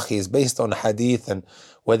 No, akhi, it's based on hadith, and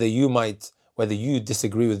whether you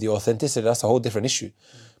disagree with the authenticity, that's a whole different issue.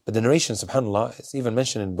 But the narration, subhanAllah, it's even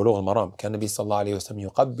mentioned in Bulugh al-Maram. كان النبي صلى الله عليه وسلم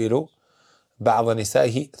يقبل بعض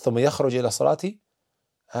نسائه ثم يخرج إلى صلاته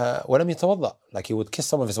ولم يتوضأ. Like he would kiss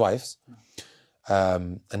some of his wives,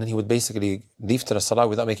 and then he would basically leave to the salah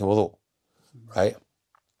without making wudu. Right?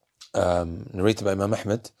 Narrated by Imam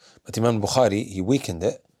Ahmed. But Imam Bukhari, he weakened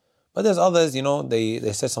it. But there's others,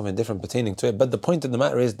 they said something different pertaining to it. But the point of the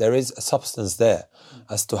matter is, there is a substance there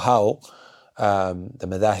as to how the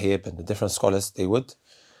madahib and the different scholars, they would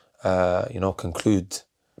conclude,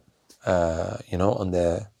 on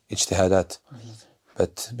their ijtihadat.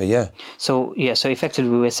 But yeah. So effectively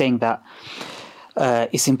we were saying that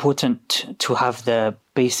it's important to have the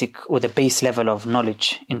basic or the base level of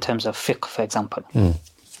knowledge in terms of fiqh, for example.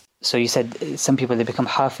 So you said some people, they become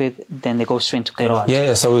hafid, then they go straight into qira'at.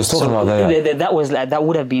 Yeah, so we was talking about that. Yeah. That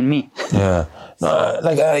would have been me. Yeah. No,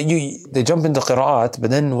 they jump into qira'at, but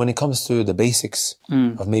then when it comes to the basics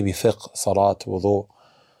of maybe fiqh, salat, wudu,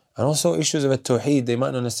 and also issues of tawheed, they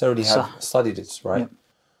might not necessarily have studied it, right? Yeah.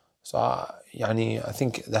 So I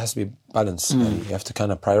think there has to be balance. You have to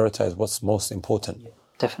kind of prioritize what's most important. Yeah,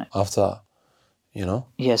 definitely. After, you know.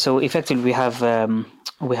 Yeah. So effectively, we have fiqh,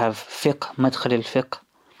 madkhal al-fiqh,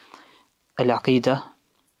 al-aqidah.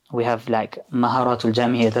 We have like maharatul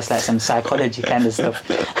jamiyya. That's like some psychology kind of stuff.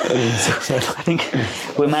 So I think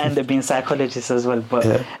we might end up being psychologists as well. But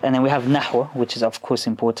and then we have nahwa, which is of course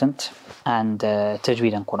important, and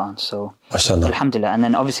tajweed and Qur'an. So alhamdulillah. And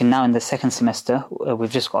then obviously now in the second semester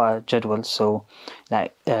we've just got our jadwal. So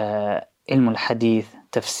like ilm al-hadith,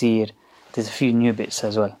 tafsir. There's a few new bits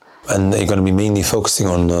as well. And you're going to be mainly focusing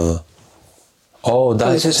on.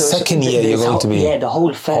 Second year you're going to be. Yeah, the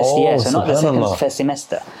whole first year. So not the first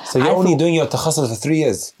semester. So you're only doing your takhasus for 3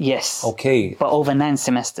 years? Yes. Okay. But over 9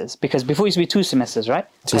 semesters. Because before it used to be 2 semesters, right?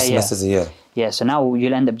 2 semesters a year. Yeah, so now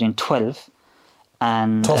you'll end up doing 12.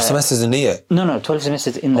 And 12 semesters in the year? No, 12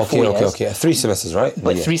 semesters in the 4 years. Okay. 3 semesters, right?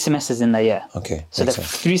 But 3 semesters in the year. Okay. So the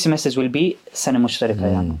 3 semesters will be sana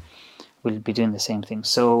mushtarika. We'll be doing the same thing.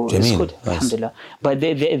 So Jameel. It's good, nice. Alhamdulillah. But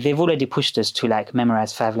they've already pushed us to like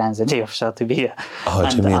memorize 5 lines a day of Shatibiyya.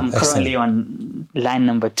 And Jameel. I'm currently on line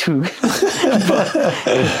number 2.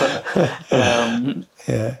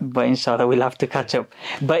 But inshallah we'll have to catch up.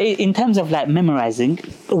 But in terms of like memorizing,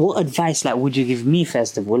 what advice like would you give me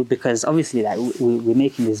first of all? Because obviously like we're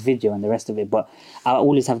making this video and the rest of it, but I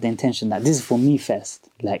always have the intention that this is for me first.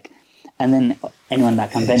 Like, and then anyone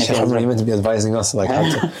that can benefit. You're meant to be advising us like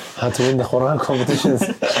how to win the Qur'an competitions.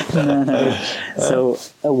 No. So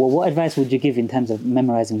what advice would you give in terms of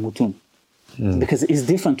memorizing mutun? Because it's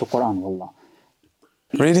different to Qur'an, wallah.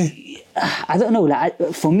 Really? I don't know, like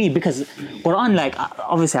for me, because Qur'an, like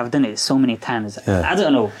obviously I've done it so many times. I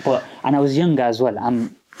don't know, and I was younger as well.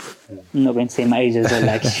 I'm not going to say my age as well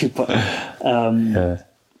like you, but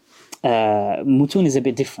mutun is a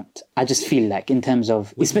bit different. I just feel like in terms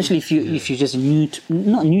of, especially if you're just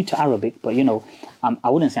not new to Arabic, but you know, I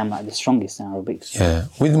wouldn't say I'm like the strongest in Arabic. So. Yeah,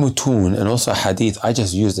 with mutun and also hadith, I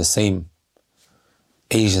just use the same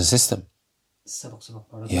Asian system.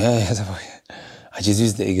 Yeah. I just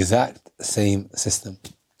use the exact same system.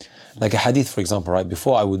 Like a hadith, for example, right?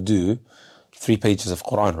 Before I would do 3 pages of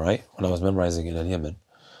Qur'an, right? When I was memorizing in Yemen.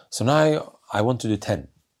 So now I want to do 10,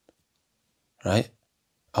 right?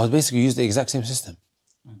 I would basically use the exact same system.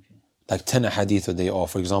 Okay. Like 10 hadith a day, or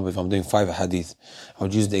for example, if I'm doing 5 hadith, I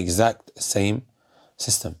would use the exact same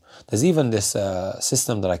system. There's even this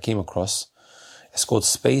system that I came across. It's called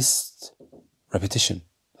spaced repetition.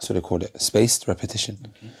 That's what they call it. Spaced repetition.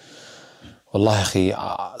 Okay. Wallahi,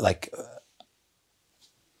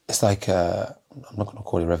 it's like, I'm not going to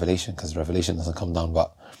call it revelation because revelation doesn't come down,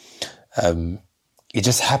 but it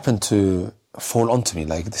just happened to fall onto me,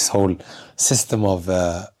 like this whole system of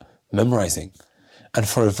memorizing. And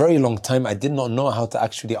for a very long time, I did not know how to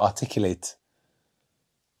actually articulate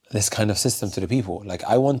this kind of system to the people. Like,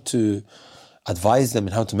 I want to advise them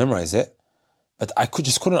in how to memorize it, but I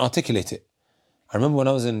just couldn't articulate it. I remember when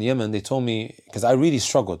I was in Yemen, they told me, because I really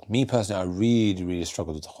struggled. Me personally, I really, really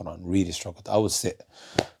struggled with the Qur'an, really struggled. I would sit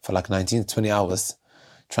for like 19 to 20 hours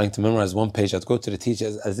trying to memorize 1 page. I'd go to the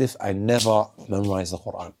teachers as if I never memorized the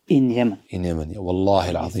Qur'an. In Yemen? In Yemen, yeah. Wallahi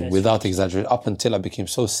al-azim, without exaggeration. Up until I became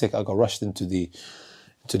so sick, I got rushed into the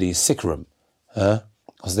sick room. I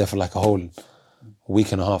was there for like a whole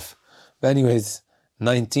week and a half. But anyways,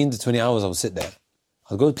 19 to 20 hours I would sit there.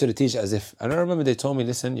 I'd go to the teacher as if, and I remember they told me,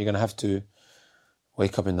 listen, you're going to have to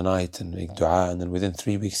wake up in the night and make dua, and then within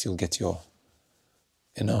 3 weeks you'll get your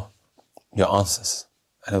answers,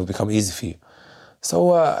 and it will become easy for you.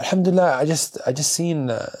 So alhamdulillah, I just seen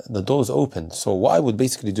the doors open. So what I would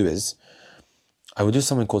basically do is I would do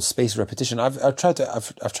something called spaced repetition. I've tried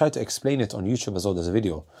to explain it on YouTube as well. There's a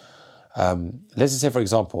video. Let's just say, for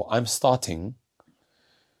example, I'm starting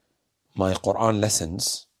my Qur'an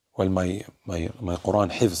lessons, my Qur'an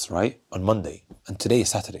Hifth, right, on Monday, and today is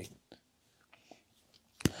Saturday.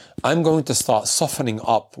 I'm going to start softening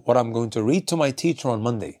up what I'm going to read to my teacher on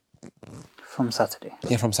Monday. From Saturday?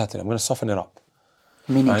 Yeah, from Saturday. I'm going to soften it up.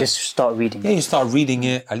 Meaning just start reading it? Yeah, you start reading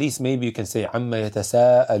it. At least maybe you can say, عَمَّا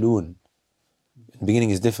يَتَسَاءَلُونَ. The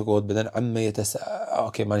beginning is difficult, but then عَمَّا يَتَسَاءَلُونَ.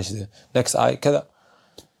 Okay, manage to do. Next ayah, كذا.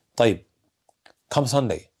 طيب. Come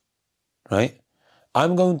Sunday, right?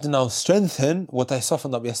 I'm going to now strengthen what I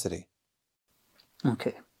softened up yesterday.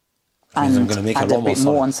 Okay. And I'm And going to make add a lot a bit more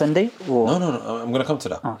more solid. on Sunday? Or? No, I'm going to come to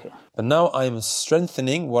that. Okay. But now I'm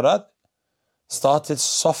strengthening what I started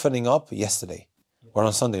softening up yesterday. We're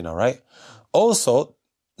on Sunday now, right? Also,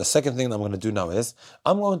 the second thing that I'm going to do now is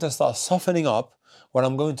I'm going to start softening up what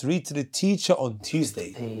I'm going to read to the teacher on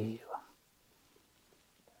Tuesday.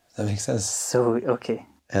 Does that make sense? So, okay.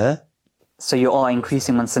 Huh? So you are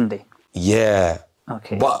increasing on Sunday? Yeah.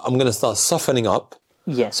 Okay. But I'm going to start softening up.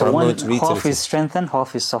 Yeah, so I'm one going to read to half the is strengthen,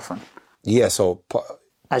 half is soften. Yeah, so...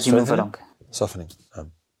 As you move along. Softening.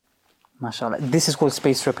 MashaAllah. This is called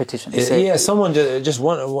spaced repetition. Someone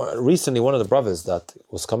recently, one of the brothers that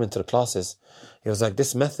was coming to the classes, he was like,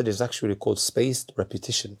 this method is actually called spaced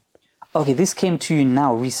repetition. Okay, this came to you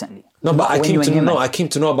now recently. No, but I came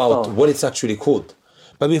to know about what it's actually called.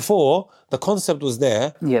 But before, the concept was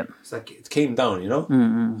there. Yeah. It's like it came down, you know?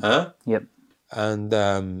 Huh? Yep. And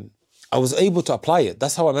I was able to apply it.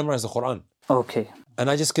 That's how I memorized the Qur'an. Okay. And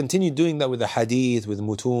I just continued doing that with the hadith, with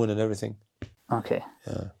mutun and everything. Okay.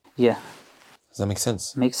 Yeah. Does that make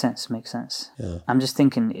sense? Makes sense. Yeah. I'm just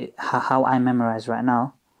thinking how I memorize right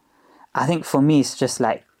now. I think for me, it's just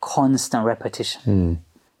like constant repetition.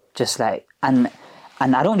 Just like, and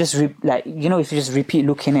I don't just, if you just repeat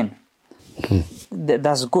looking in,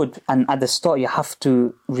 that's good. And at the start, you have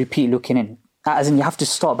to repeat looking in. As in, you have to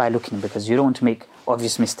start by looking because you don't want to make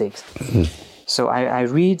obvious mistakes. So I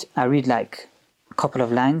read like a couple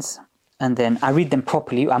of lines and then I read them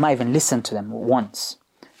properly. I might even listen to them once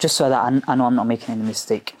just so that I know I'm not making any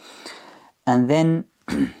mistake. And then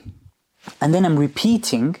I'm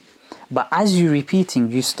repeating, but as you're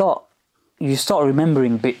repeating, you start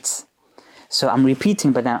remembering bits. So I'm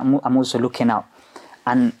repeating, but then I'm also looking out.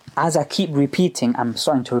 And as I keep repeating, I'm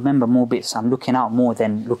starting to remember more bits. I'm looking out more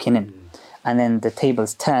than looking in. And then the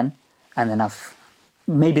tables turn, and then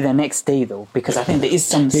maybe the next day though, because I think there is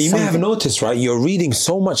some... Yeah, you may have noticed, right? You're reading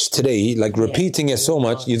so much today, like repeating it so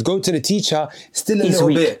much. You'd go to the teacher, still a little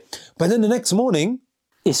bit. But then the next morning...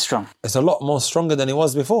 It's strong. It's a lot more stronger than it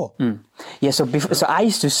was before. Yeah, so I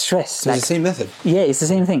used to stress... It's the same method. Yeah, it's the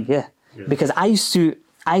same thing, yeah. Because I used to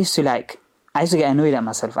get annoyed at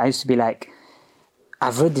myself. I used to be like,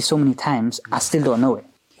 I've read this so many times, I still don't know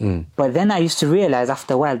it. But then I used to realize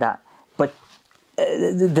after a while that,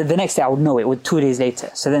 the next day I would know it, or 2 days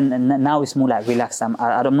later. So then now it's more like relaxed. I'm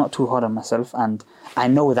not too hard on myself, and I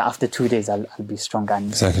know that after 2 days I'll be stronger and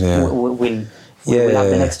exactly, yeah. we'll have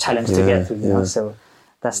the next challenge to get through. You know? So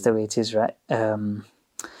that's the way it is, right?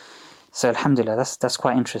 So alhamdulillah, that's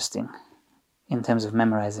quite interesting in terms of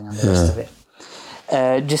memorizing and the rest of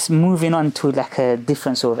it. Just moving on to like a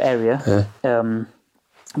different sort of area.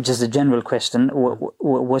 Just a general question: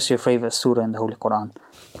 what's your favorite surah in the Holy Quran,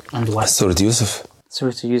 and why? Surah Yusuf.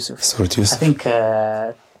 Surah Yusuf. Surah Yusuf. I think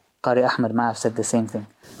Qari Ahmed might have said the same thing.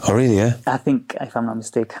 Oh, really? Yeah. I think, if I'm not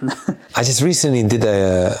mistaken. I just recently did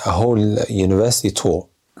a whole university tour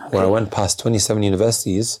where I went past 27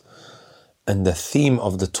 universities, and the theme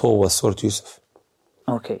of the tour was Surah Yusuf.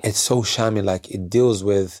 Okay. It's so shamil, like it deals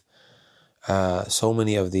with so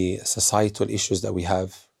many of the societal issues that we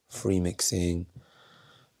have: free mixing,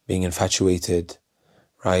 being infatuated,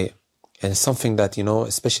 right? And it's something that,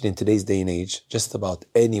 especially in today's day and age, just about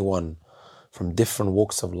anyone from different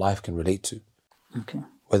walks of life can relate to. Okay.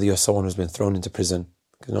 Whether you're someone who's been thrown into prison,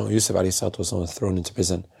 Yusuf alayhi salatu was someone thrown into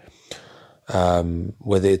prison,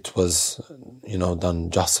 whether it was,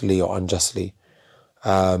 done justly or unjustly.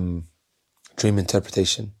 Dream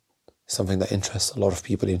interpretation, something that interests a lot of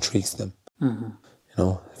people, intrigues them.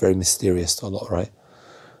 Very mysterious to a lot, right?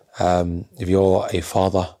 If you're a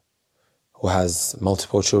father who has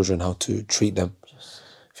multiple children, how to treat them.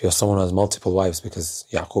 If you're someone who has multiple wives, because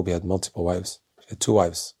Yaqub had multiple wives, he had 2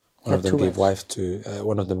 wives. One of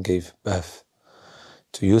them gave birth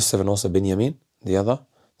to Yusuf and also Binyamin, the other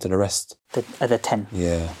to the rest. The other 10.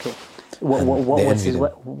 Yeah. Okay. What was his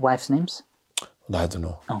wife's names? I don't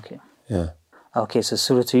know. Okay. Yeah. Okay, so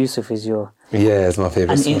Surah Yusuf is your... Yeah, it's my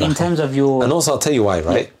favorite. And in terms of your... And also I'll tell you why,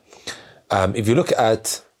 right? Yeah. If you look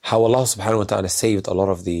at how Allah subhanahu wa ta'ala saved a lot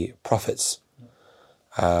of the prophets,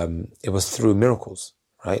 it was through miracles,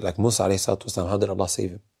 right? Like Musa alayhi salatu wasalam, how did Allah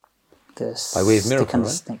save him? By way of miracle, right?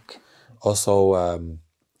 Snake. Also,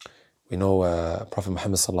 we know Prophet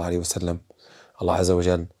Muhammad sallallahu alayhi wasallam, Allah Azza wa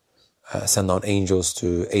Jal sent down angels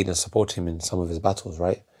to aid and support him in some of his battles,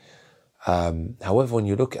 right? However, when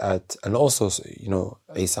you look at, and also,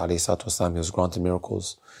 Isa alayhi salatu wasalam, he was granted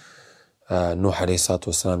miracles. Nuh alayhi salatu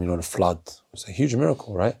wasalam, the flood was a huge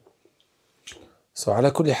miracle, right? So,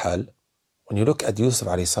 ala kulli hal, when you look at Yusuf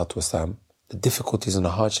alayhi salatu wasalam, the difficulties and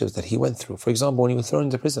the hardships that he went through. For example, when he was thrown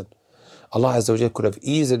into prison, Allah Azza wa Jal could have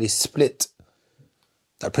easily split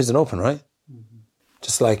that prison open, right?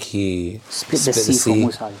 Just like He split the sea,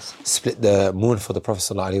 split the moon for the Prophet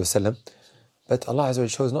ﷺ. But Allah Azza wa Jal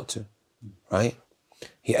chose not to, right?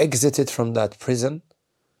 He exited from that prison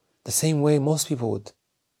the same way most people would,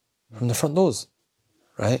 from the front doors,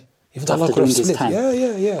 right? Even though Allah could have split.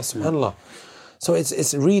 Yeah, subhanAllah. So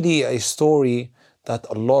it's really a story that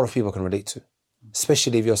a lot of people can relate to,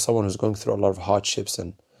 especially if you're someone who's going through a lot of hardships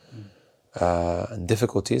and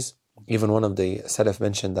difficulties. Even one of the Salaf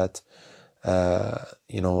mentioned that,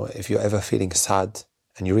 if you're ever feeling sad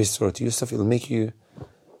and you read Surah Yusuf, it'll make you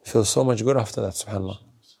feel so much good after that, subhanAllah.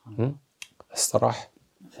 Astarah.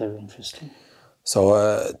 Very interesting.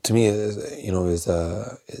 So to me, it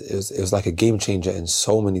was like a game changer in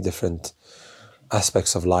so many different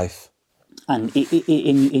aspects of life. And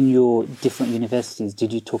in your different universities,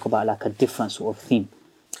 did you talk about like a different sort of theme?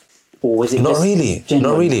 Or was it Not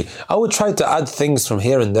really. I would try to add things from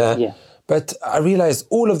here and there. Yeah. But I realized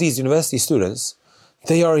all of these university students,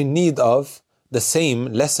 they are in need of the same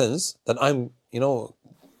lessons that I'm,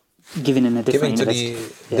 giving in a different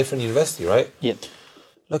university. Different university, right? Yeah.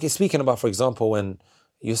 Look, he's speaking about, for example, when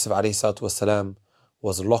Yusuf ﷺ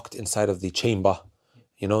was locked inside of the chamber.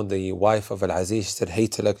 The wife of Al-Aziz, she said, hey,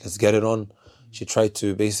 Tilak, let's get it on. She tried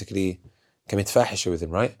to basically commit fahisha with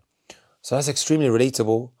him, right? So that's extremely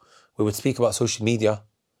relatable. We would speak about social media,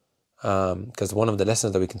 because one of the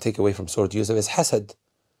lessons that we can take away from Surah Yusuf is hasad,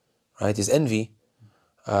 right? Is envy.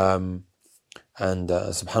 And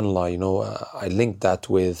subhanAllah, I linked that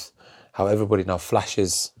with how everybody now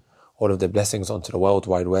flashes all of their blessings onto the World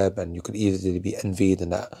Wide Web, and you could easily be envied,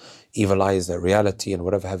 and that evil eyes their reality and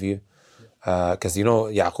whatever have you. Because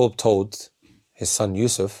Yaqub told his son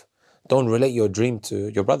Yusuf, don't relate your dream to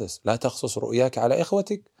your brothers. لا تخصص رؤياك على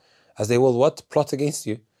إخوتك, as they will what? Plot against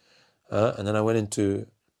you. And then I went into,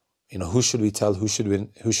 who should we tell, who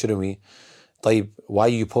shouldn't we? طيب, why are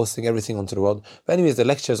you posting everything onto the world? But anyways, the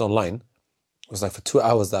lectures online, it was like for 2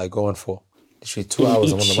 hours that I go on for. Literally 2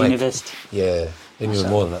 hours I'm on the mic. University. Yeah, maybe even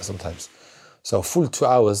more than that sometimes. So full 2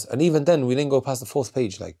 hours, and even then we didn't go past the 4th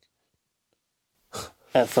page. Like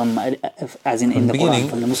from as in the beginning,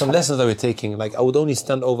 Quran, from some lessons that we're taking. Like I would only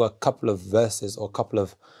stand over a couple of verses or a couple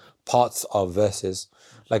of parts of verses.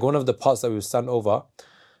 Like one of the parts that we would stand over,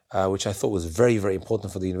 which I thought was very, very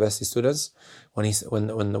important for the university students, when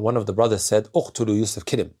one of the brothers said, "Uqtulu Yusuf,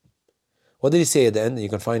 kill him." What did he say at the end? You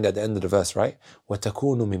can find it at the end of the verse, right?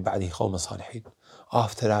 وَتَكُونُوا مِن بَعْدِهِ قَوْمًا صَالِحِينَ.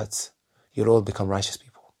 After that, you'll all become righteous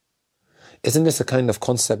people. Isn't this a kind of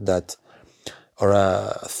concept that, or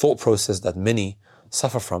a thought process that many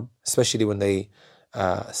suffer from, especially when they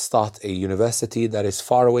start a university that is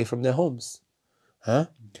far away from their homes?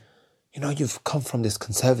 You've come from this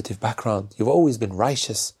conservative background. You've always been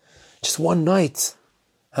righteous. Just one night,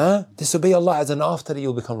 disobey Allah, and after that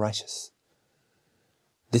you'll become righteous.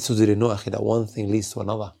 Little do they know, akhi, that one thing leads to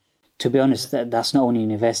another. To be honest, that's not only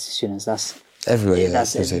university students. That's everywhere.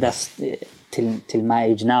 That's till my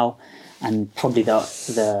age now, and probably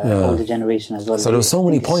the older generation as well. So there were so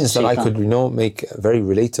many points that I could, make very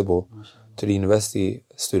relatable to the university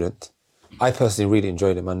student. I personally really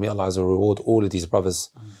enjoyed it, man. May Allah Azza wa Jalla reward all of these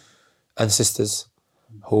brothers and sisters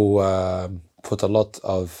who put a lot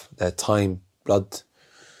of their time, blood,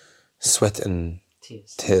 sweat, and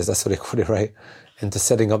tears. That's what they call it, right? Into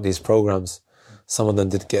setting up these programs. Some of them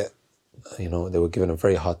did get, they were given a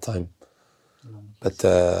very hard time. But,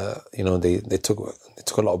 they took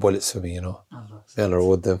a lot of bullets for me, May Allah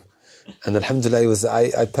reward them. And alhamdulillah,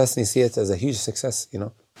 I personally see it as a huge success,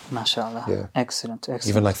 MashaAllah. Yeah. Excellent.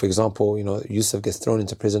 Even like, for example, Yusuf gets thrown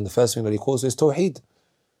into prison. The first thing that he calls is Tawheed.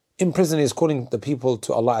 In prison, he's calling the people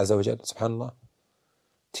to Allah Azza wa Jalla, subhanAllah.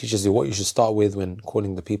 Teaches you what you should start with when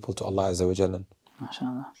calling the people to Allah Azza wa Jalla.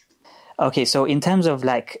 MashaAllah. Okay, so in terms of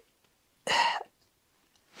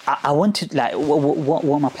I want to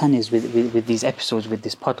what my plan is with these episodes, with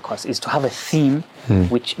this podcast, is to have a theme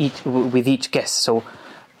with each guest. So,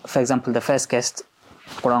 for example, the first guest,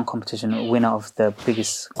 Quran competition winner of the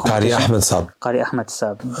biggest competition, Qari Ahmed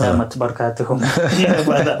Saab. Damat barakatuhum.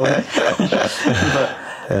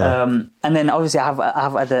 And then obviously I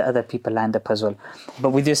have other people lined up as well.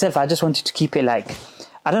 But with yourself, I just wanted to keep it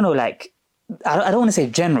I don't want to say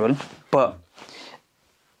general, but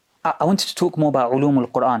I wanted to talk more about ulum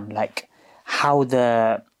al-Qur'an, how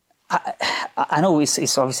I know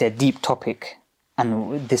it's obviously a deep topic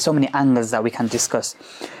and there's so many angles that we can discuss,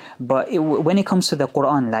 but when it comes to the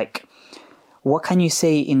Qur'an, what can you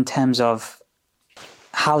say in terms of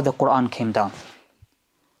how the Qur'an came down?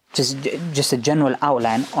 Just a general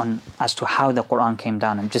outline as to how the Qur'an came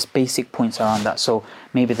down, and just basic points around that, so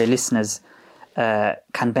maybe the listeners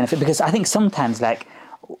can benefit? Because I think sometimes like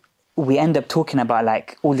we end up talking about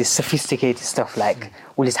like all this sophisticated stuff, like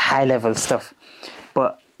all this high level stuff,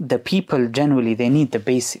 but the people generally, they need the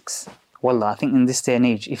basics. Wallah, I think in this day and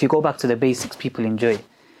age, if you go back to the basics, people enjoy it.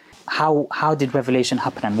 How did revelation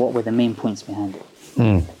happen, and what were the main points behind it?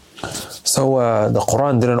 So the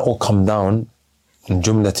Qur'an didn't all come down in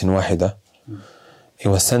jumlatin wahida. It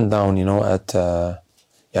was sent down, at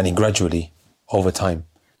gradually over time.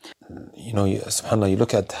 SubhanAllah, you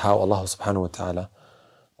look at how Allah subhanahu wa ta'ala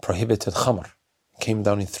prohibited khamr. Came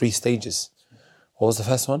down in 3 stages. What was the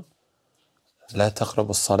first one? لا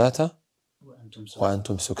تقربوا الصلاة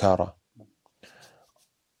وأنتم سكارى.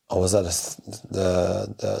 Or was that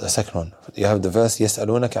the second one? You have the verse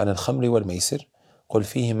يسألونك عن الخمر والميسر قل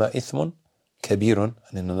فيهما إثم كبير,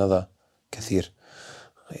 and in another كثير.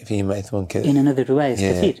 فيهما إثم كبير. In another riwayah is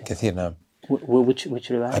كثير. كثير, نعم. Which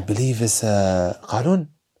riwayah? I believe it's قانون.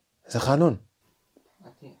 Is it قانون? I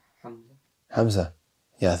think Hamza.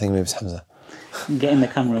 Yeah, I think maybe it's Hamza. Get in the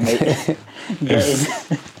camera, mate. Get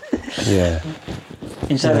in. Yeah.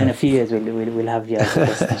 Inshallah, in a few years we'll have you as a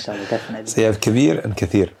guest, inshallah, definitely. So you have kabir and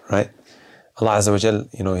kathir, right? Allah Azza wa Jal,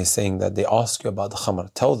 He's saying that they ask you about the khamr.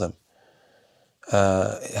 Tell them,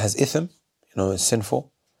 it has ithm, it's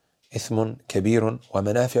sinful. Ithmun kabirun wa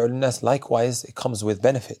manafi'u linnas. Likewise, it comes with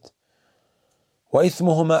benefit. Wa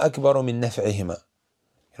ithmuhuma akbaru min naf'ihima.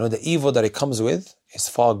 The evil that it comes with is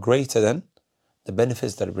far greater than the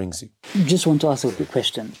benefits that it brings you. Just want to ask a quick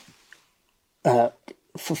question.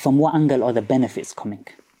 From what angle are the benefits coming?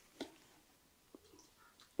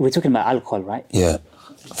 We're talking about alcohol, right? Yeah.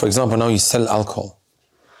 For example, now you sell alcohol.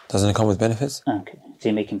 Doesn't it come with benefits? Okay. So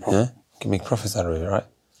you're making profit. Yeah? You can make profits out of it, right?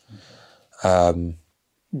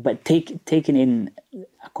 But taking in,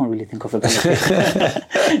 I can't really think of a benefit.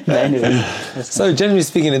 But anyway. So generally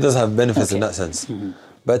speaking, it does have benefits in that sense. Mm-hmm.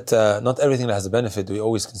 But not everything that has a benefit do we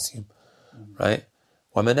always consume, right?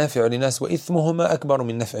 وَمَنَافِعُ لِنَاسِ وَإِثْمُهُمَا أَكْبَرُ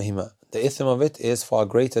مِنْ نَفْعِهِمَا. The ithm of it is far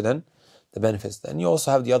greater than the benefits. Then you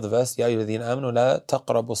also have the other verse, يَا أَيُّهَا الَّذِينَ آمَنُوا لَا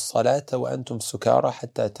تَقْرَبُوا الصَّلَاةَ وَأَنْتُمْ سُكَارَى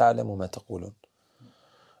حَتَّى تَعْلَمُوا مَا تَقُولُونَ.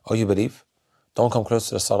 Oh, you believe? Don't come close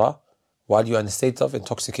to the salah while you are in a state of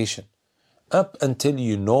intoxication. Up until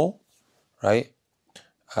you know, right,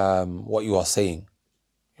 what you are saying,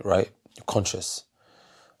 right? You're conscious.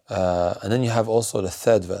 And then you have also the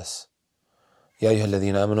third verse. يا أيها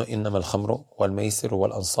الذين آمنوا إنما الخمر والميسر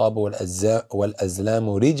والأنصاب والأزلام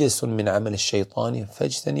رجس من عمل الشيطان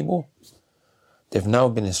فاجتنبوه. They've now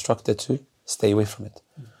been instructed to stay away from it.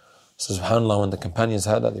 So subhanAllah, when the companions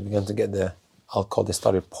heard that, they began to get the alcohol, they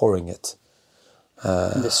started pouring it.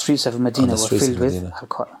 The streets of Medina were filled with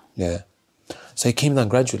alcohol. Yeah. So it came down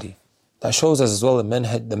gradually. That shows us as well the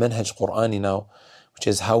manhaj Qur'ani now, which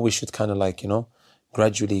is how we should kind of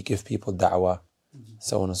gradually give people da'wah,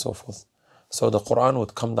 so on and so forth. So the Qur'an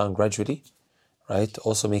would come down gradually, right?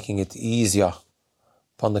 Also making it easier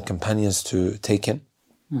upon the companions to take in.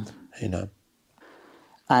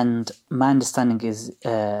 And my understanding is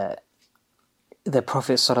the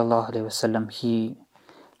Prophet ﷺ, he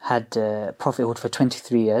had prophethood for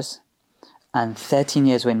 23 years, and 13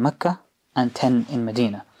 years were in Mecca and 10 in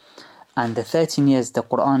Medina. And the 13 years, the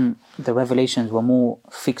Qur'an, the revelations were more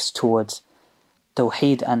fixed towards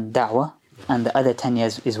Tawheed and Da'wah, and the other 10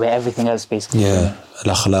 years is where everything else basically. Yeah,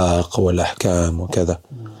 al-akhlaq wal-ahkam wa kada.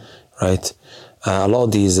 Right? A lot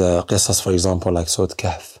of these qisas, for example, like Surah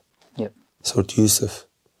Kahf, Surah Yusuf,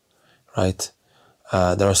 right?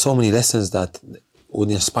 There are so many lessons that would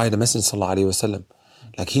inspire the Messenger sallallahu alaihi wasallam.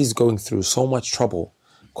 Like he's going through so much trouble,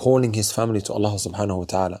 calling his family to Allah subhanahu wa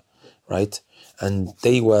ta'ala, right? And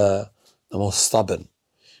they were the most stubborn,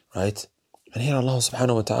 right? And here Allah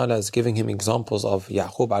subhanahu wa ta'ala is giving him examples of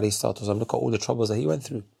Ya'qub alayhi salatu wasalam. Look at all the troubles that he went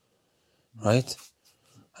through, right?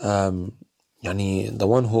 The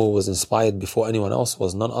one who was inspired before anyone else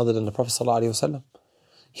was none other than the Prophet sallallahu alaihi wasallam.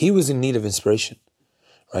 He was in need of inspiration,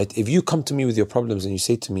 right? If you come to me with your problems and you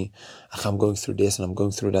say to me, I'm going through this and I'm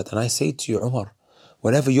going through that, and I say to you, Umar,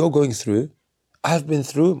 whatever you're going through, I've been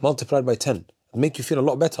through multiplied by 10. It'll make you feel a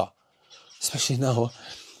lot better, especially now.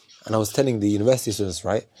 And I was telling the university students,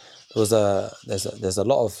 right? There's a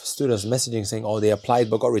lot of students messaging saying, oh, they applied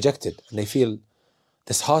but got rejected, and they feel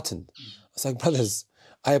disheartened. I was like, brothers,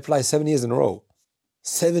 I applied 7 years in a row.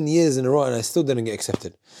 7 years in a row, and I still didn't get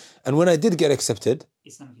accepted. And when I did get accepted,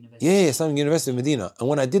 Islamic University of Medina, and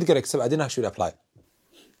when I did get accepted, I didn't actually apply.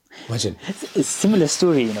 Imagine. It's a similar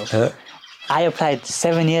story, I applied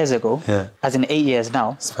 7 years ago, as in 8 years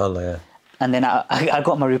now. SubhanAllah, yeah. And then I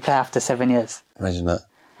got my reply after 7 years. Imagine that.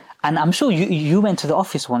 And I'm sure you went to the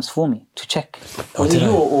office once for me to check. Was it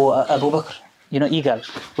you or Abu Bakr? you know, Eagle,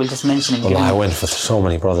 we'll just mention him. Well, I went for so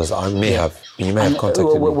many brothers. You may have contacted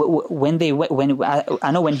me. When they went,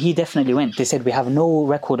 I know when he definitely went, they said we have no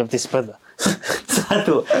record of this brother. So I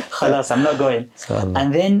thought, khalas, I'm not going.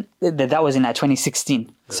 And then that was in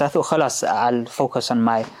 2016. So I thought, khalas, I'll focus on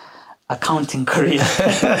my accounting career.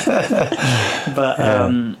 But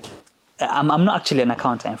I'm not actually an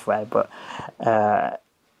accountant, FYI, but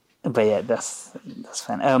yeah, that's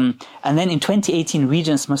fine. And then in 2018,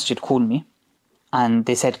 Regent's Masjid called me, and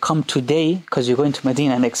they said, "Come today because you're going to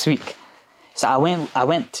Medina next week." So I went. I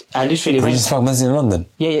literally went. Regent's Masjid in London.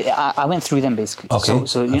 Yeah, I went through them basically. Okay.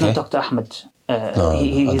 So you know Dr. Ahmed.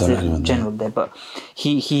 He's the general there, but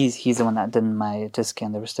he's the one that did my tazkiyah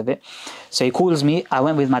and the rest of it. So he calls me. I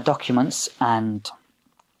went with my documents and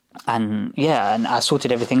I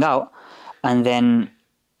sorted everything out, and then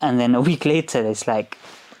a week later it's like,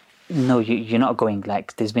 no, you're not going.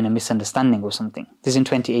 Like there's been a misunderstanding or something. This is in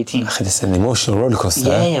 2018. It's an emotional roller coaster.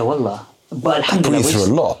 Yeah, wallah. But alhamdulillah, put you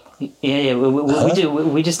through a lot. Yeah.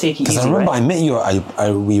 We just take it easy. Because I remember right? I met you.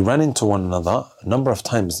 We ran into one another a number of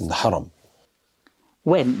times in the Haram.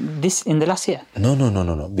 When? This in the last year? No.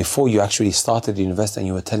 Before you actually started the university, and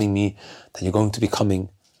you were telling me that you're going to be coming,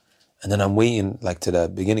 and then I'm waiting like to the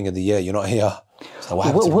beginning of the year. You're not here. So what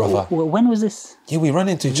happened to brother? When was this? Yeah, we ran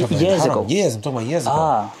into each other years in the Haram. ago. Years, I'm talking about years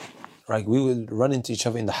ago. Right, we would run into each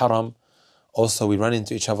other in the Haram. Also, we ran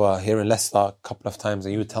into each other here in Leicester a couple of times,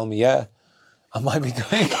 and you would tell me, "Yeah, I might be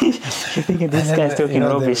going." You're thinking this guy's talking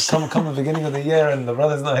rubbish. Come the beginning of the year, and the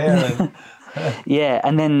brother's not here. And yeah,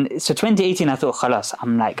 and then so 2018, I thought, khalas,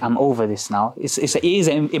 I'm over this now. It is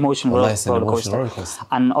an emotional roller coaster.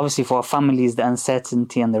 And obviously for our families, the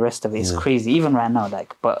uncertainty and the rest of it is crazy, even right now.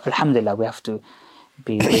 Like, but alhamdulillah, we have to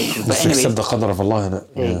be grateful. But anyway, accept the qadr of Allah in it.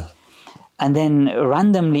 Yeah. And then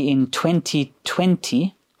randomly in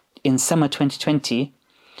 2020, in summer 2020,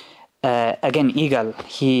 again, Eagle,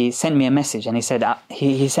 he sent me a message and he said,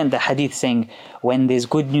 he sent the hadith saying, when there's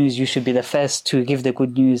good news, you should be the first to give the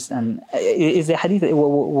good news. And is the hadith,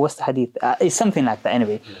 what's the hadith? It's something like that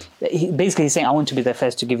anyway. Basically he's saying, I want to be the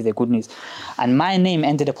first to give you the good news. And my name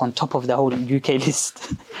ended up on top of the whole UK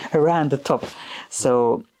list, around the top.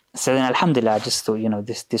 So then alhamdulillah, I just thought,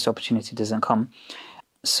 this opportunity doesn't come.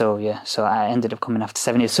 So yeah, so I ended up coming after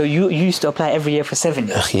 7 years. So you used to apply every year for 7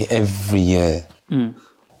 years? Every year.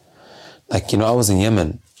 Like, I was in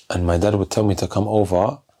Yemen, and my dad would tell me to come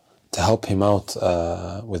over to help him out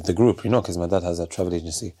with the group, because my dad has a travel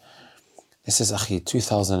agency. This is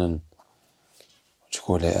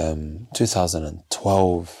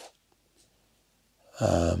 2012.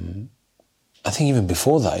 I think even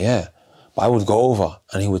before that, yeah. But I would go over,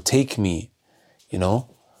 and he would take me, to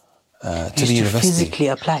the university. Physically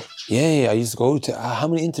apply? Yeah, I used to go to, how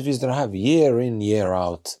many interviews did I have? Year in, year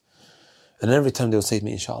out. And every time they would say to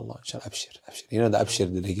me, inshallah, abshir. The abshir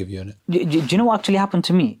that they give you on it. Do you know what actually happened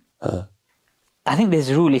to me? I think there's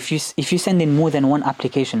a rule, if you send in more than one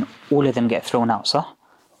application, all of them get thrown out, so?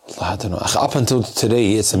 I don't know. Up until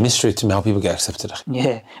today, it's a mystery to me how people get accepted.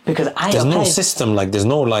 Yeah, because there's no system, there's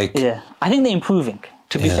no Yeah, I think they're improving.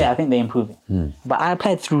 To be fair, I think they're improving. But I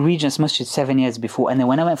applied through Regent's Masjid 7 years before, and then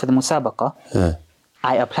when I went for the Musabaqa,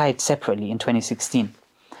 I applied separately in 2016.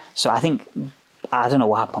 So I think, I don't know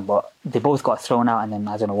what happened, but they both got thrown out, and then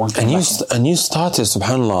I don't know, one came back. And you started,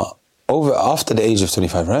 subhanAllah, after the age of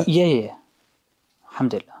 25, right? Yeah.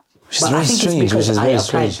 Alhamdulillah. Which is very strange. I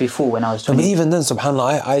applied before when I was 20. But even then,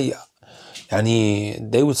 subhanAllah,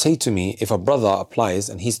 they would say to me, if a brother applies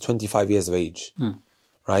and he's 25 years of age,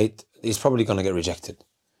 right, he's probably going to get rejected.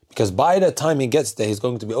 Because by the time he gets there, he's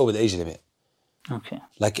going to be over the age limit. Okay.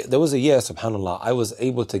 Like, there was a year, subhanAllah, I was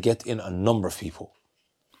able to get in a number of people.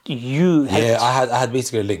 Yeah, I had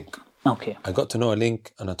basically a link. Okay. I got to know a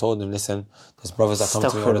link, and I told them, listen, there's brothers that come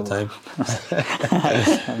to me all the time.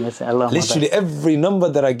 Literally every number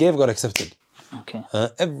that I gave got accepted. Okay.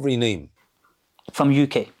 Every name. From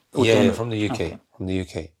UK? Yeah, from the UK. Okay. From the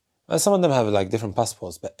UK. And some of them have different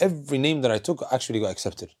passports, but every name that I took actually got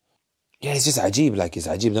accepted. Yeah, it's just ajib, it's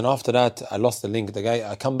ajib. Then after that, I lost the link. The guy,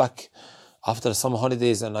 I come back after the summer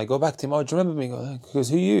holidays, and I go back to him, do you remember me? He goes,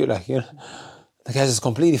 who are you? The guy's just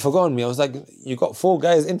completely forgotten me. I was like, you got 4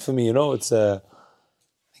 guys in for me, It's, he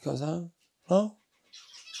goes, no.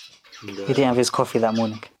 He didn't have his coffee that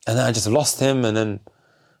morning. And then I just lost him, and then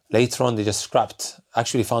later on they just scrapped.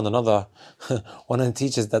 Actually found another, one of the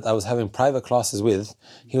teachers that I was having private classes with,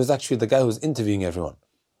 he was actually the guy who was interviewing everyone.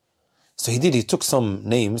 So he took some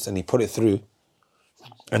names and he put it through,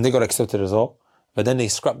 and they got accepted as well. But then they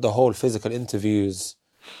scrapped the whole physical interviews.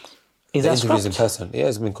 Is that interviews scrapped? In person. Yeah,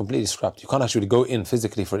 it's been completely scrapped. You can't actually go in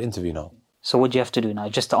physically for an interview now. So what do you have to do now?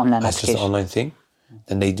 Just the online application? It's just an online thing.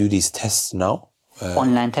 Then they do these tests now.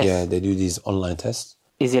 Online tests? Yeah, they do these online tests.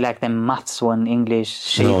 Is it like the maths one, English,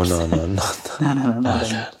 shapes? No. No.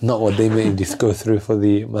 Not what they made us go through for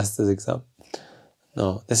the master's exam.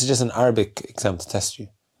 No, this is just an Arabic exam to test you.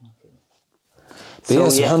 But yeah,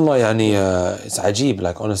 subhanAllah, it's ajib,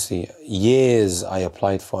 like honestly, years I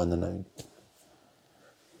applied for, and then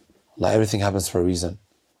like everything happens for a reason,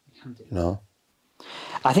 you know.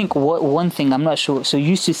 I think one thing, I'm not sure, so you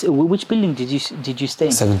used to, which building did you stay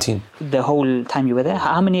in? 17. The whole time you were there?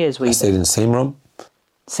 How many years were you I stayed in the same room.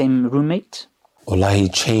 Same roommate? Wallah, he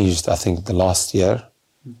changed, I think, the last year.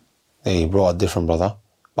 They brought a different brother.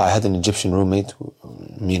 But I had an Egyptian roommate.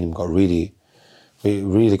 Me and him we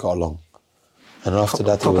really got along. And after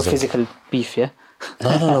that, he was physical beef, yeah?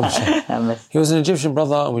 No. He was an Egyptian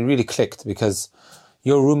brother, and we really clicked because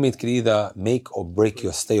your roommate could either make or break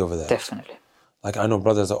your stay over there. Definitely. Like, I know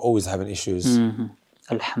brothers are always having issues. Mm-hmm.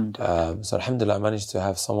 Alhamdulillah. So alhamdulillah, I managed to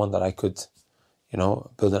have someone that I could,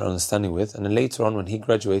 build an understanding with. And then later on, when he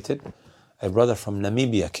graduated, a brother from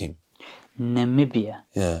Namibia came. Namibia?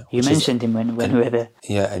 Yeah. You mentioned him when we were there.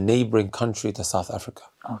 Yeah, a neighboring country to South Africa.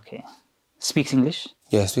 Okay. Speaks English?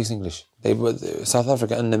 Yeah, speaks English. South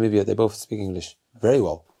Africa and Namibia, they both speak English very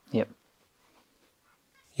well. Yep.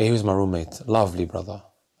 Yeah, he was my roommate. Lovely brother.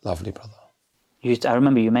 I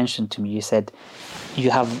remember you mentioned to me, you said you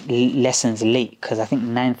have lessons late because I think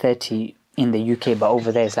 9:30 in the UK, but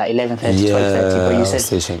over there it's like 11:30, 12:30. But you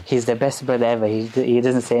said he's the best brother ever. He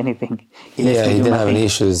doesn't say anything. He didn't have any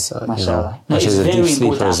issues. Mashallah. No, it's very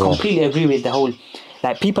important. I completely agree with the whole.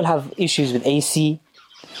 Like, people have issues with AC,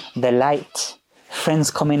 the light, friends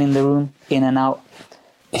coming in the room, in and out.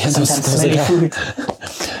 Yeah, sometimes smelly food.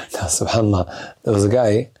 SubhanAllah, there was a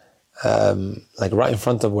guy, like right in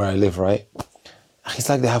front of where I live, right? It's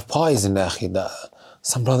like they have pies in there.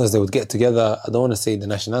 Some brothers, they would get together. I don't want to say the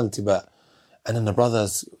nationality, and then the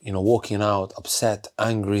brothers, walking out, upset,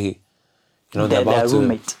 angry. They're about to,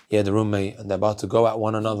 roommate. Yeah, the roommate, and they're about to go at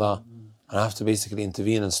one another, and I have to basically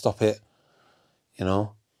intervene and stop it.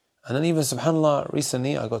 And then even subhanAllah,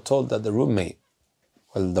 recently I got told that the roommate,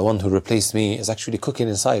 the one who replaced me, is actually cooking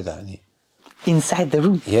inside that. Inside the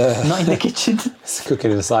room? Yeah. Not in the kitchen? It's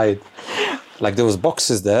cooking inside. Like, there was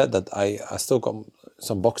boxes there that I still got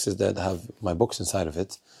some boxes there that have my books inside of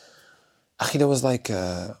it. Akhi, there was like,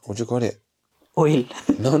 what do you call it? Oil.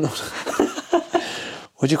 No.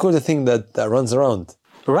 What do you call the thing that runs around?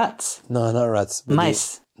 Rats? No, not rats.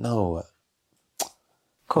 Mice? No.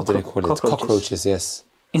 What do they call it? Cockroaches, yes.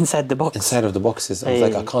 Inside the box? Inside of the boxes. I was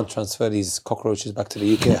like, I can't transfer these cockroaches back to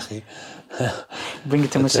the UK, akhi. Bring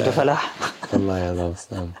it to Mr. Falah. Wallahi, I love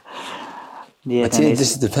Yeah, but it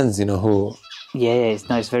just depends, who... Yeah,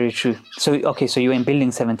 it's very true. So you were in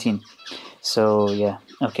building 17. So, yeah,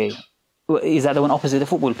 okay. Is that the one opposite the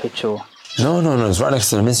football pitch, or...? No, it's right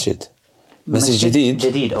next to the masjid. Masjid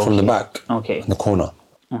Jadid, okay. From the back. Okay. In the corner.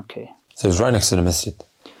 Okay. So it's right next to the masjid.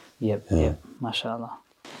 Yep, mashallah.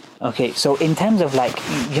 Okay, so in terms of like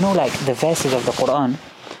the verses of the Qur'an,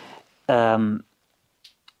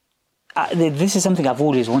 this is something I've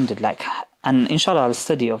always wondered, like, and inshallah I'll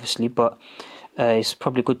study obviously, but it's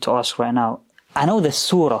probably good to ask right now. I know the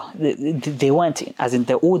surah, they weren't, as in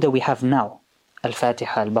the order we have now,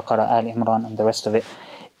 Al-Fatiha, Al-Baqarah, Al-Imran, and the rest of it.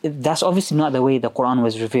 That's obviously not the way the Qur'an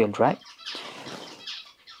was revealed, right?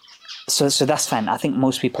 So that's fine. I think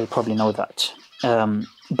most people probably know that.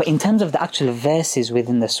 But in terms of the actual verses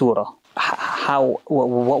within the surah,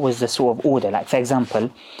 what was the sort of order? Like, for example,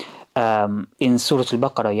 in Surah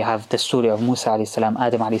Al-Baqarah, you have the story of Musa alayhi salam,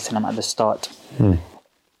 Adam alayhi salam at the start.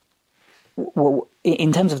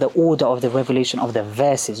 In terms of the order of the revelation of the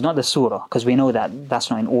verses, not the surah, because we know that that's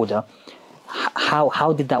not in order,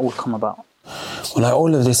 how did that all come about? Well,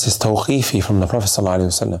 all of this is tawqifi from the Prophet sallallahu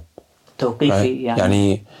alaihi wasallam. Tawqifi,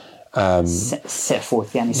 right? set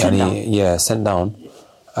forth, sent down. Yeah, sent down.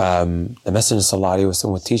 The Messenger sallallahu alaihi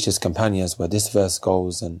wasallam would teach his companions where this verse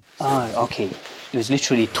goes, and okay, it was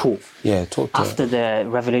literally taught. Yeah, taught. After the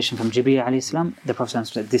revelation from Jibreel alayhi salam, the Prophet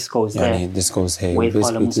said, "This goes there. This goes here." We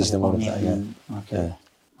basically teach them all of that. Okay. Yeah.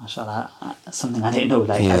 Mashallah, something I didn't know.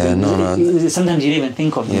 Like, sometimes you don't even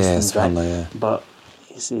think of these things, right? Yeah. But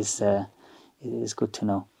it is good to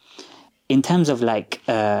know. In terms of like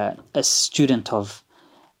a student of,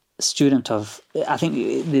 I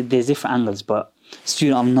think there's different angles, but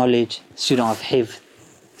student of knowledge, student of Hifth,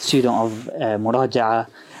 student of Muraja'a.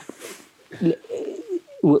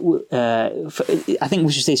 I think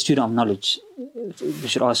we should say student of knowledge. We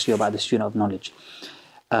should ask you about the student of knowledge.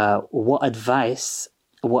 What advice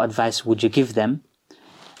would you give them?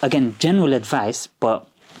 Again, general advice, but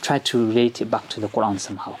try to relate it back to the Qur'an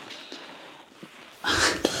somehow.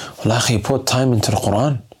 Wallahi, put time into the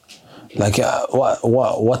Qur'an. Like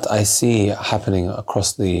what I see happening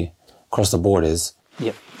across the board is,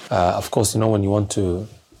 of course, when you want to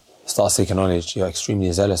start seeking knowledge, you're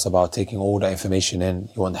extremely zealous about taking all the information in.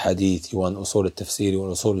 You want hadith, you want usul al-tafsir, you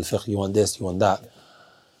want usul al-fiqh, you want this, you want that.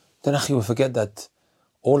 Then akhi, we forget that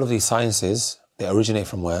all of these sciences, they originate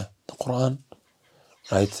from where? The Qur'an,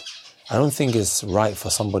 right? I don't think it's right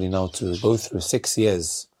for somebody now to go through 6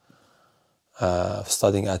 years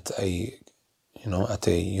studying at a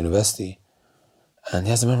university, and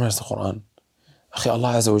he hasn't memorized the Qur'an. Akhi,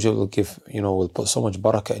 Allah Azza wa Jalla will give, will put so much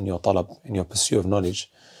barakah in your talab, in your pursuit of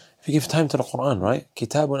knowledge. If you give time to the Qur'an, right?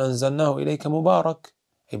 Kitabun anzalnahu ilayka mubarak,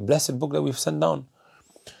 a blessed book that we've sent down,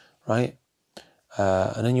 right?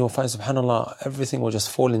 And then you'll find, subhanAllah, everything will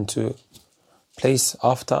just fall into place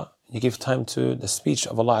after you give time to the speech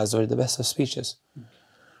of Allah Azza wa Jalla, the best of speeches,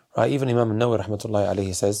 right? Even Imam al-Nawawi rahmatullahi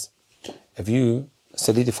alayhi says, if you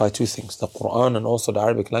solidify two things, the Qur'an and also the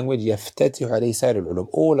Arabic language, يَفْتَتِحُ عَلَيْهِ سَائِرُ الْعُلُومِ,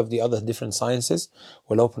 all of the other different sciences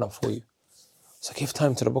will open up for you. So give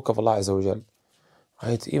time to the book of Allah Azza wa Jal,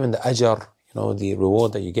 right? Even the ajr, the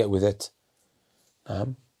reward that you get with it.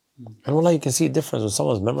 And wallah, you can see a difference when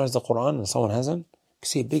someone's memorized the Qur'an and someone hasn't. You can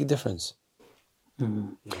see a big difference.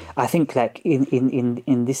 I think like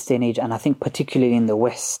in this day and age, and I think particularly in the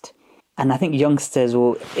West, and I think youngsters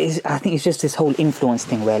I think it's just this whole influence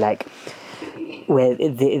thing where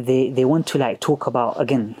they want to like talk about,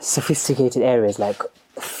 again, sophisticated areas like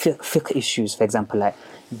fiqh issues, for example, like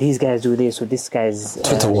these guys do this or this guy's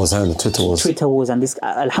Twitter wars and this.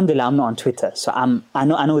 Alhamdulillah, I'm not on Twitter, so I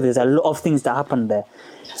know there's a lot of things that happen there.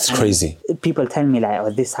 It's crazy. People tell me like,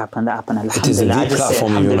 oh, this happened, that happened. It is the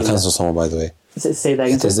platform if you want to cancel someone, by the way. Say that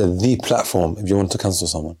again. It is the platform if you want to cancel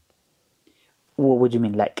someone. What would you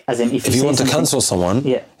mean? Like, as in, if you want to cancel someone,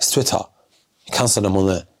 it's Twitter. You cancel them on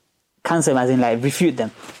there. Cancel them as in like refute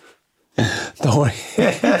them. Don't worry.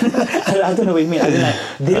 I don't know what you mean. As in like,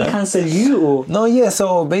 they'll cancel you or... No, yeah,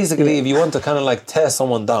 so basically if you want to kind of like tear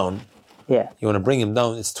someone down, you want to bring him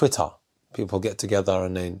down, it's Twitter. People get together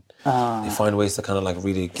and then they find ways to kind of like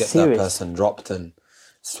really get that person dropped, and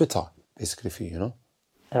it's Twitter basically for you,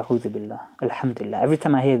 A'udhu billah. Alhamdulillah. Every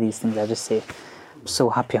time I hear these things, I just say, I'm so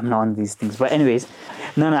happy I'm not on these things. But anyways,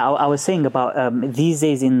 I was saying about these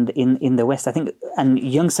days in the West, I think, and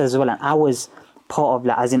youngsters as well, and I was part of,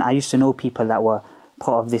 like, as in I used to know people that were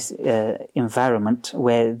part of this environment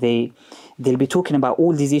where they'll be talking about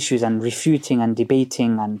all these issues and refuting and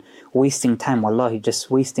debating and wasting time, wallahi, just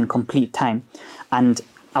wasting complete time. And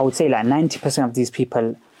I would say like 90% of these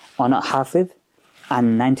people are not hafidh,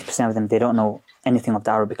 and 90% of them, they don't know anything of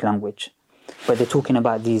the Arabic language. But they're talking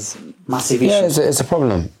about these massive issues. Yeah, it's a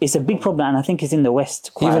problem. It's a big problem, and I think it's in the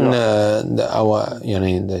West quite Even a lot.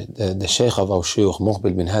 the Shaykh of our Shaykh,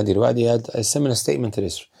 Muqbil bin Hadi al-Wadi, had a similar statement to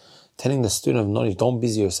this, telling the student of knowledge, don't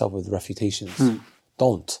busy yourself with refutations.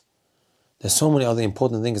 Don't. There's so many other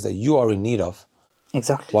important things that you are in need of.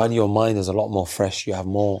 Exactly. While your mind is a lot more fresh, you have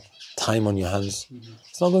more time on your hands.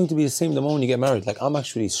 It's not going to be the same the moment you get married. Like, I'm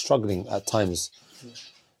actually struggling at times.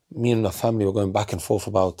 Me and my family were going back and forth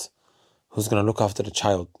about who's going to look after the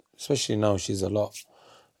child, especially now she's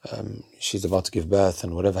she's about to give birth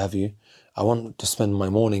and whatever have you. I want to spend my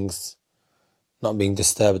mornings not being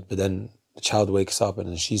disturbed, but then the child wakes up and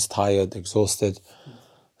then she's tired, exhausted.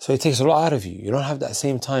 So it takes a lot out of you. You don't have that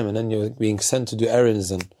same time, and then you're being sent to do errands.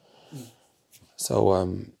 And so,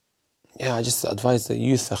 I just advise the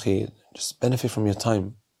youth, akhi, just benefit from your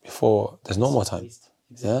time before there's no more time.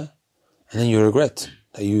 Yeah? And then you regret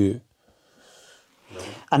that you...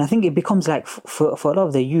 And I think it becomes like for a lot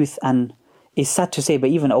of the youth, and it's sad to say, but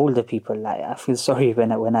even older people, like, I feel sorry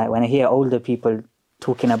when I hear older people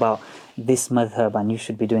talking about this madhab and you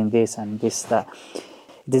should be doing this and this, that.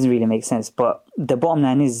 It doesn't really make sense. But the bottom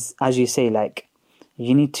line is, as you say, like,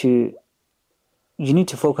 you need to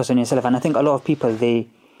focus on yourself. And I think a lot of people,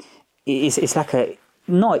 it's like a,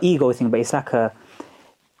 not ego thing, but it's like a,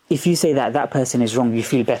 if you say that person is wrong, you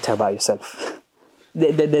feel better about yourself.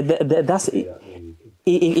 That's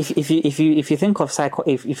if you think of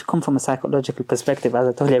if you come from a psychological perspective, as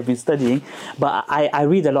I told you, I've been studying, but I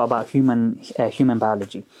read a lot about human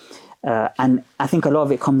biology, and I think a lot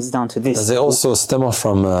of it comes down to this. Does it also stem off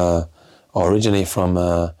from or originate from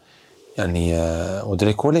what do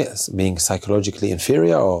they call it? Being psychologically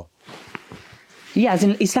inferior, or? Yeah, as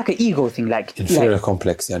in, it's like an ego thing, like inferior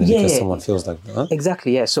complex. Because someone feels like that. Huh?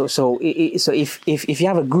 Exactly. Yeah. So if you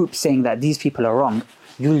have a group saying that these people are wrong,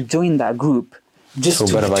 you'll join that group just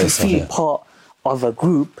to feel part of a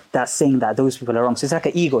group that's saying that those people are wrong. So it's like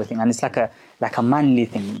an ego thing, and it's like a manly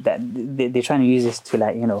thing that they're trying to use this to,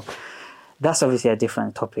 like, that's obviously a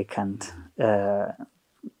different topic, and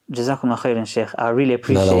Jazakumullah khairan, Sheikh. I really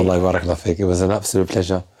appreciate No, wallahi, barakallah fiqh. It was an absolute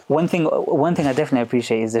pleasure. One thing I definitely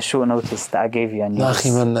appreciate is the short notice that I gave you. And No,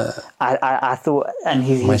 akhi, man, I thought,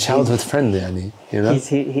 and my childhood friend, yani, you know.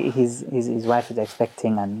 His wife is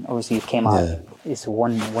expecting, and obviously you came out. It's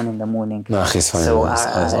one in the morning. No, akhi, it's fine. So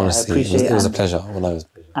honestly, it was a pleasure. Wallahi.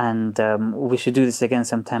 And we should do this again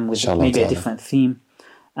sometime with Inshallah maybe ta'ala. a different theme.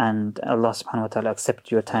 And Allah subhanahu wa ta'ala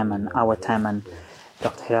accept your time and our time and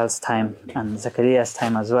Dr. Hilal's time and Zakariya's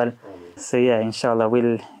time as well. So yeah, inshallah,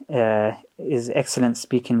 is excellent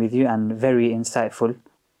speaking with you and very insightful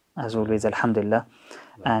as always, alhamdulillah.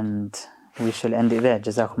 And we shall end it there.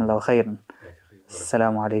 Jazakumullahu khairan.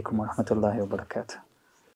 Assalamu alaikum wa rahmatullahi wa barakatuh.